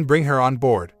 "Then bring her on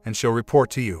board, and she'll report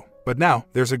to you. But now,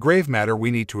 there's a grave matter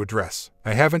we need to address.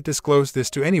 I haven't disclosed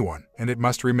this to anyone, and it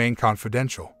must remain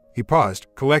confidential." He paused,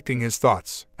 collecting his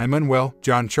thoughts. "I'm unwell,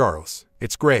 John Charles.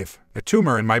 It's grave. A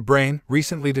tumor in my brain,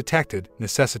 recently detected,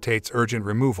 necessitates urgent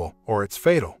removal, or it's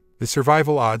fatal. The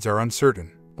survival odds are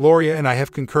uncertain. Gloria and I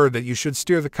have concurred that you should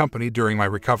steer the company during my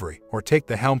recovery, or take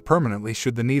the helm permanently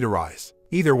should the need arise.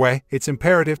 Either way, it's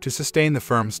imperative to sustain the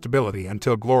firm's stability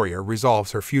until Gloria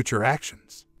resolves her future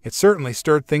actions." It certainly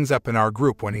stirred things up in our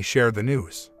group when he shared the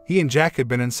news. He and Jack had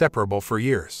been inseparable for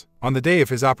years. On the day of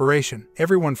his operation,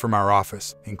 everyone from our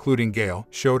office, including Gail,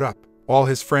 showed up. All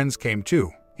his friends came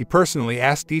too. He personally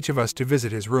asked each of us to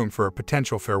visit his room for a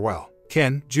potential farewell.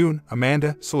 Ken, June,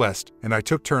 Amanda, Celeste, and I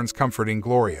took turns comforting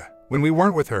Gloria. When we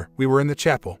weren't with her, we were in the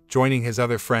chapel, joining his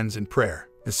other friends in prayer.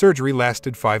 The surgery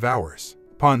lasted 5 hours.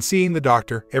 Upon seeing the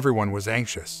doctor, everyone was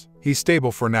anxious. "He's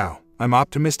stable for now. I'm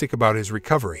optimistic about his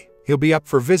recovery. He'll be up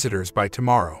for visitors by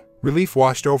tomorrow." Relief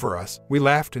washed over us. We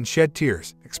laughed and shed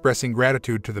tears, expressing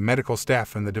gratitude to the medical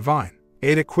staff and the divine.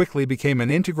 Ada quickly became an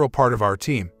integral part of our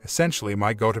team, essentially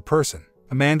my go-to person.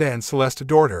 Amanda and Celeste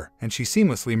adored her, and she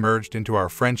seamlessly merged into our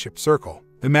friendship circle.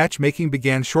 The matchmaking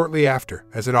began shortly after,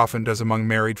 as it often does among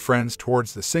married friends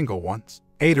towards the single ones.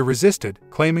 Ada resisted,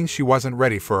 claiming she wasn't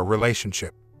ready for a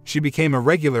relationship. She became a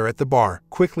regular at the bar,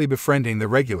 quickly befriending the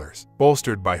regulars,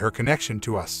 bolstered by her connection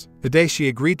to us. The day she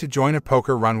agreed to join a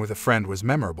poker run with a friend was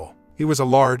memorable. He was a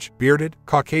large, bearded,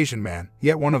 Caucasian man,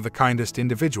 yet one of the kindest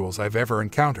individuals I've ever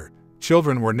encountered.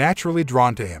 Children were naturally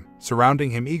drawn to him, surrounding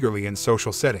him eagerly in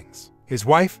social settings. His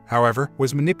wife, however,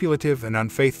 was manipulative and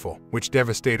unfaithful, which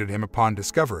devastated him upon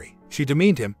discovery. She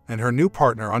demeaned him, and her new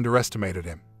partner underestimated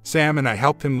him. Sam and I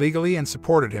helped him legally and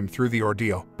supported him through the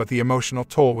ordeal, but the emotional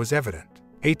toll was evident.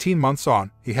 18 months on,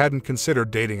 he hadn't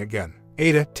considered dating again.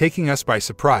 Ada, taking us by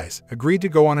surprise, agreed to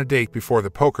go on a date before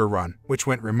the poker run, which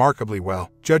went remarkably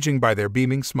well, judging by their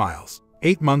beaming smiles.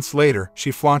 8 months later, she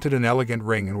flaunted an elegant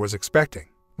ring and was expecting.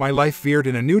 My life veered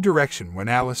in a new direction when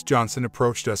Alice Johnson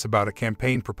approached us about a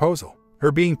campaign proposal.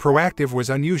 Her being proactive was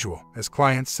unusual, as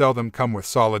clients seldom come with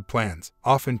solid plans,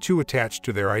 often too attached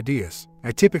to their ideas.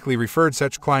 I typically referred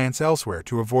such clients elsewhere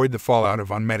to avoid the fallout of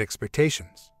unmet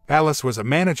expectations. Alice was a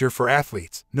manager for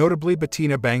athletes, notably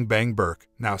Bettina Bang Bang Burke,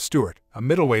 now Stewart, a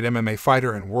middleweight MMA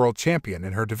fighter and world champion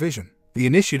in her division. The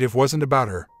initiative wasn't about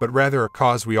her, but rather a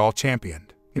cause we all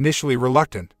championed. Initially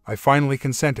reluctant, I finally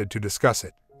consented to discuss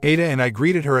it. Ada and I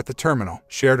greeted her at the terminal,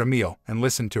 shared a meal, and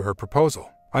listened to her proposal.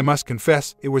 I must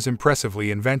confess, it was impressively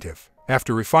inventive.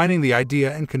 After refining the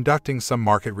idea and conducting some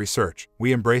market research,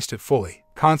 we embraced it fully.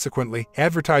 Consequently,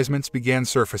 advertisements began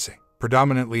surfacing,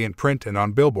 predominantly in print and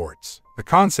on billboards. The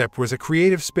concept was a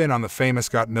creative spin on the famous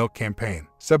Got Milk campaign,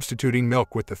 substituting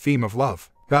milk with the theme of love.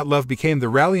 Got Love became the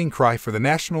rallying cry for the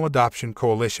National Adoption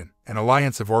Coalition, an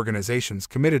alliance of organizations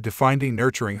committed to finding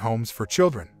nurturing homes for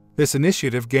children. This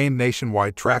initiative gained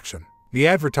nationwide traction. The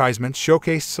advertisements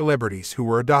showcased celebrities who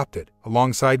were adopted,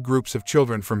 alongside groups of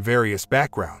children from various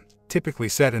backgrounds, typically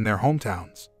set in their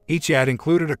hometowns. Each ad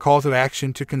included a call to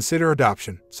action to consider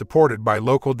adoption, supported by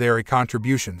local dairy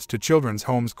contributions to children's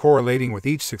homes correlating with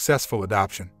each successful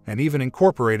adoption, and even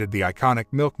incorporated the iconic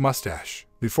milk mustache.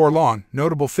 Before long,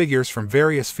 notable figures from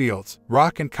various fields,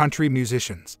 rock and country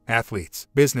musicians, athletes,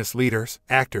 business leaders,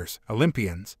 actors,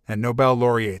 Olympians, and Nobel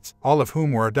laureates, all of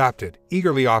whom were adopted,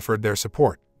 eagerly offered their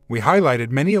support. We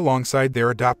highlighted many alongside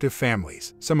their adoptive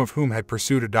families, some of whom had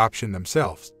pursued adoption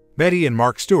themselves. Betty and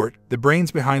Mark Stewart, the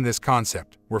brains behind this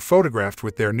concept, were photographed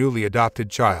with their newly adopted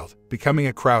child, becoming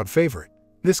a crowd favorite.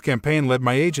 This campaign led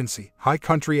my agency, High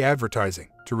Country Advertising,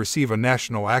 to receive a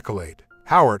national accolade.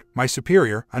 Howard, my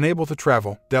superior, unable to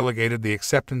travel, delegated the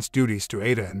acceptance duties to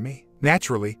Ada and me.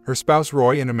 Naturally, her spouse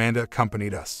Roy and Amanda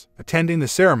accompanied us. Attending the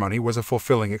ceremony was a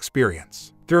fulfilling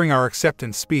experience. During our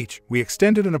acceptance speech, we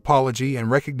extended an apology and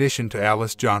recognition to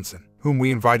Alice Johnson, whom we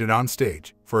invited on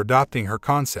stage, for adopting her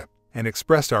concept, and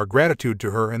expressed our gratitude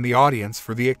to her and the audience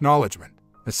for the acknowledgement.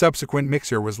 The subsequent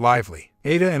mixer was lively.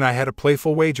 Ada and I had a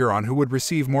playful wager on who would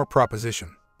receive more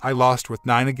proposition. I lost with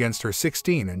 9 against her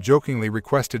 16 and jokingly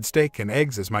requested steak and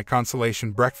eggs as my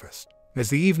consolation breakfast. As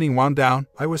the evening wound down,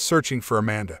 I was searching for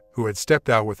Amanda, who had stepped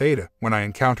out with Ada, when I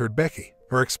encountered Becky.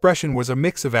 Her expression was a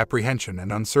mix of apprehension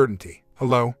and uncertainty.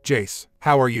 "Hello, Jace.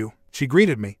 How are you?" She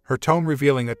greeted me, her tone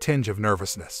revealing a tinge of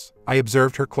nervousness. I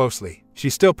observed her closely. She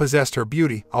still possessed her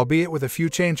beauty, albeit with a few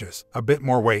changes, a bit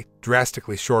more weight,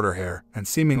 drastically shorter hair, and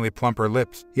seemingly plumper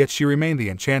lips, yet she remained the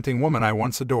enchanting woman I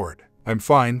once adored. "I'm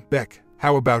fine, Beck.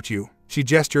 How about you?" She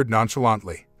gestured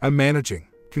nonchalantly. "I'm managing.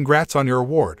 Congrats on your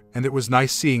award, and it was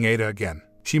nice seeing Ada again.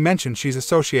 She mentioned she's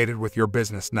associated with your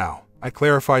business now." I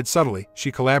clarified subtly,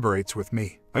 "She collaborates with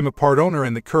me. I'm a part owner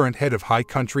and the current head of High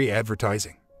Country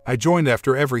Advertising. I joined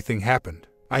after everything happened.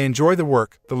 I enjoy the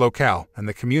work, the locale, and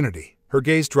the community." Her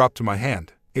gaze dropped to my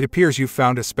hand. "It appears you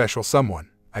found a special someone."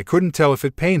 I couldn't tell if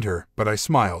it pained her, but I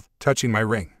smiled, touching my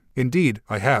ring. "Indeed,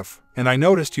 I have. And I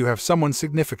noticed you have someone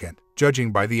significant,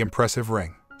 judging by the impressive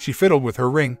ring." She fiddled with her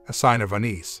ring, a sign of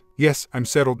unease. "Yes, I'm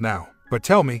settled now. But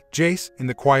tell me, Jace, in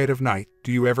the quiet of night,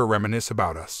 do you ever reminisce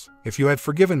about us? If you had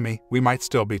forgiven me, we might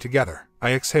still be together."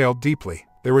 I exhaled deeply.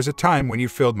 "There was a time when you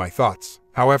filled my thoughts.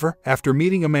 However, after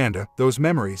meeting Amanda, those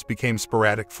memories became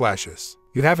sporadic flashes.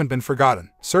 You haven't been forgotten.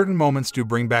 Certain moments do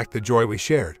bring back the joy we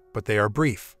shared, but they are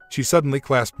brief." She suddenly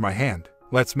clasped my hand.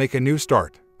 "Let's make a new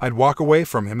start. I'd walk away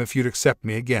from him if you'd accept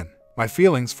me again. My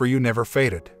feelings for you never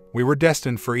faded. We were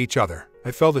destined for each other."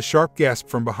 I felt a sharp gasp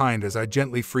from behind as I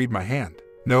gently freed my hand.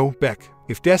 "No, Beck.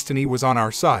 If destiny was on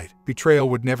our side, betrayal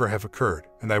would never have occurred,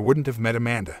 and I wouldn't have met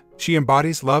Amanda. She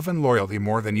embodies love and loyalty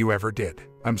more than you ever did.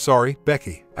 I'm sorry,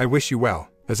 Becky. I wish you well."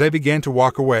 As I began to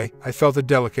walk away, I felt a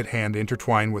delicate hand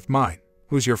intertwine with mine.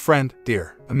 "Who's your friend,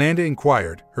 dear?" Amanda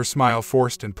inquired, her smile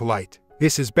forced and polite.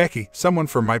 "This is Becky, someone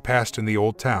from my past in the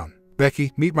old town."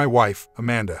 "Becky, meet my wife,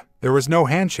 Amanda." There was no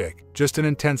handshake, just an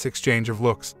intense exchange of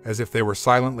looks, as if they were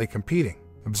silently competing.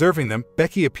 Observing them,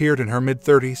 Becky appeared in her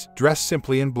mid-30s, dressed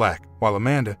simply in black, while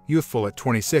Amanda, youthful at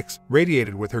 26,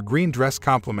 radiated with her green dress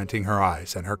complementing her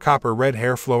eyes and her copper-red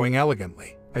hair flowing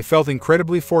elegantly. I felt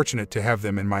incredibly fortunate to have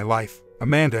them in my life.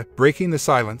 Amanda, breaking the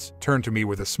silence, turned to me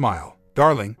with a smile.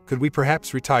 "Darling, could we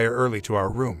perhaps retire early to our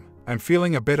room? I'm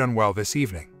feeling a bit unwell this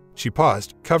evening." She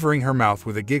paused, covering her mouth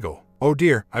with a giggle. "Oh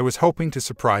dear, I was hoping to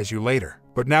surprise you later.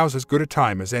 But now's as good a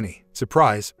time as any."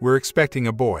 "Surprise, we're expecting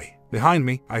a boy." Behind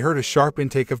me, I heard a sharp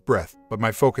intake of breath, but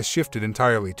my focus shifted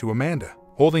entirely to Amanda.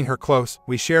 Holding her close,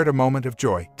 we shared a moment of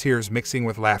joy, tears mixing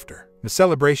with laughter. The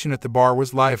celebration at the bar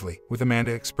was lively, with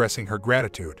Amanda expressing her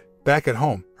gratitude. Back at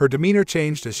home, her demeanor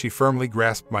changed as she firmly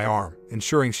grasped my arm,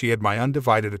 ensuring she had my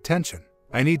undivided attention.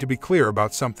 "I need to be clear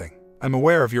about something. I'm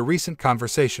aware of your recent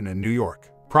conversation in New York.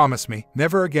 Promise me,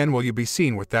 never again will you be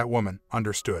seen with that woman,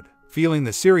 understood?" Feeling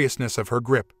the seriousness of her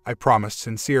grip, I promised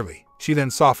sincerely. She then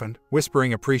softened,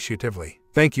 whispering appreciatively,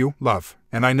 "Thank you, love.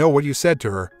 And I know what you said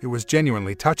to her, it was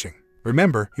genuinely touching.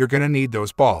 Remember, you're gonna need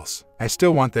those balls. I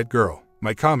still want that girl."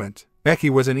 My comment: Becky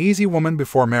was an easy woman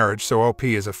before marriage, so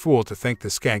OP is a fool to think the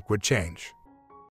skank would change.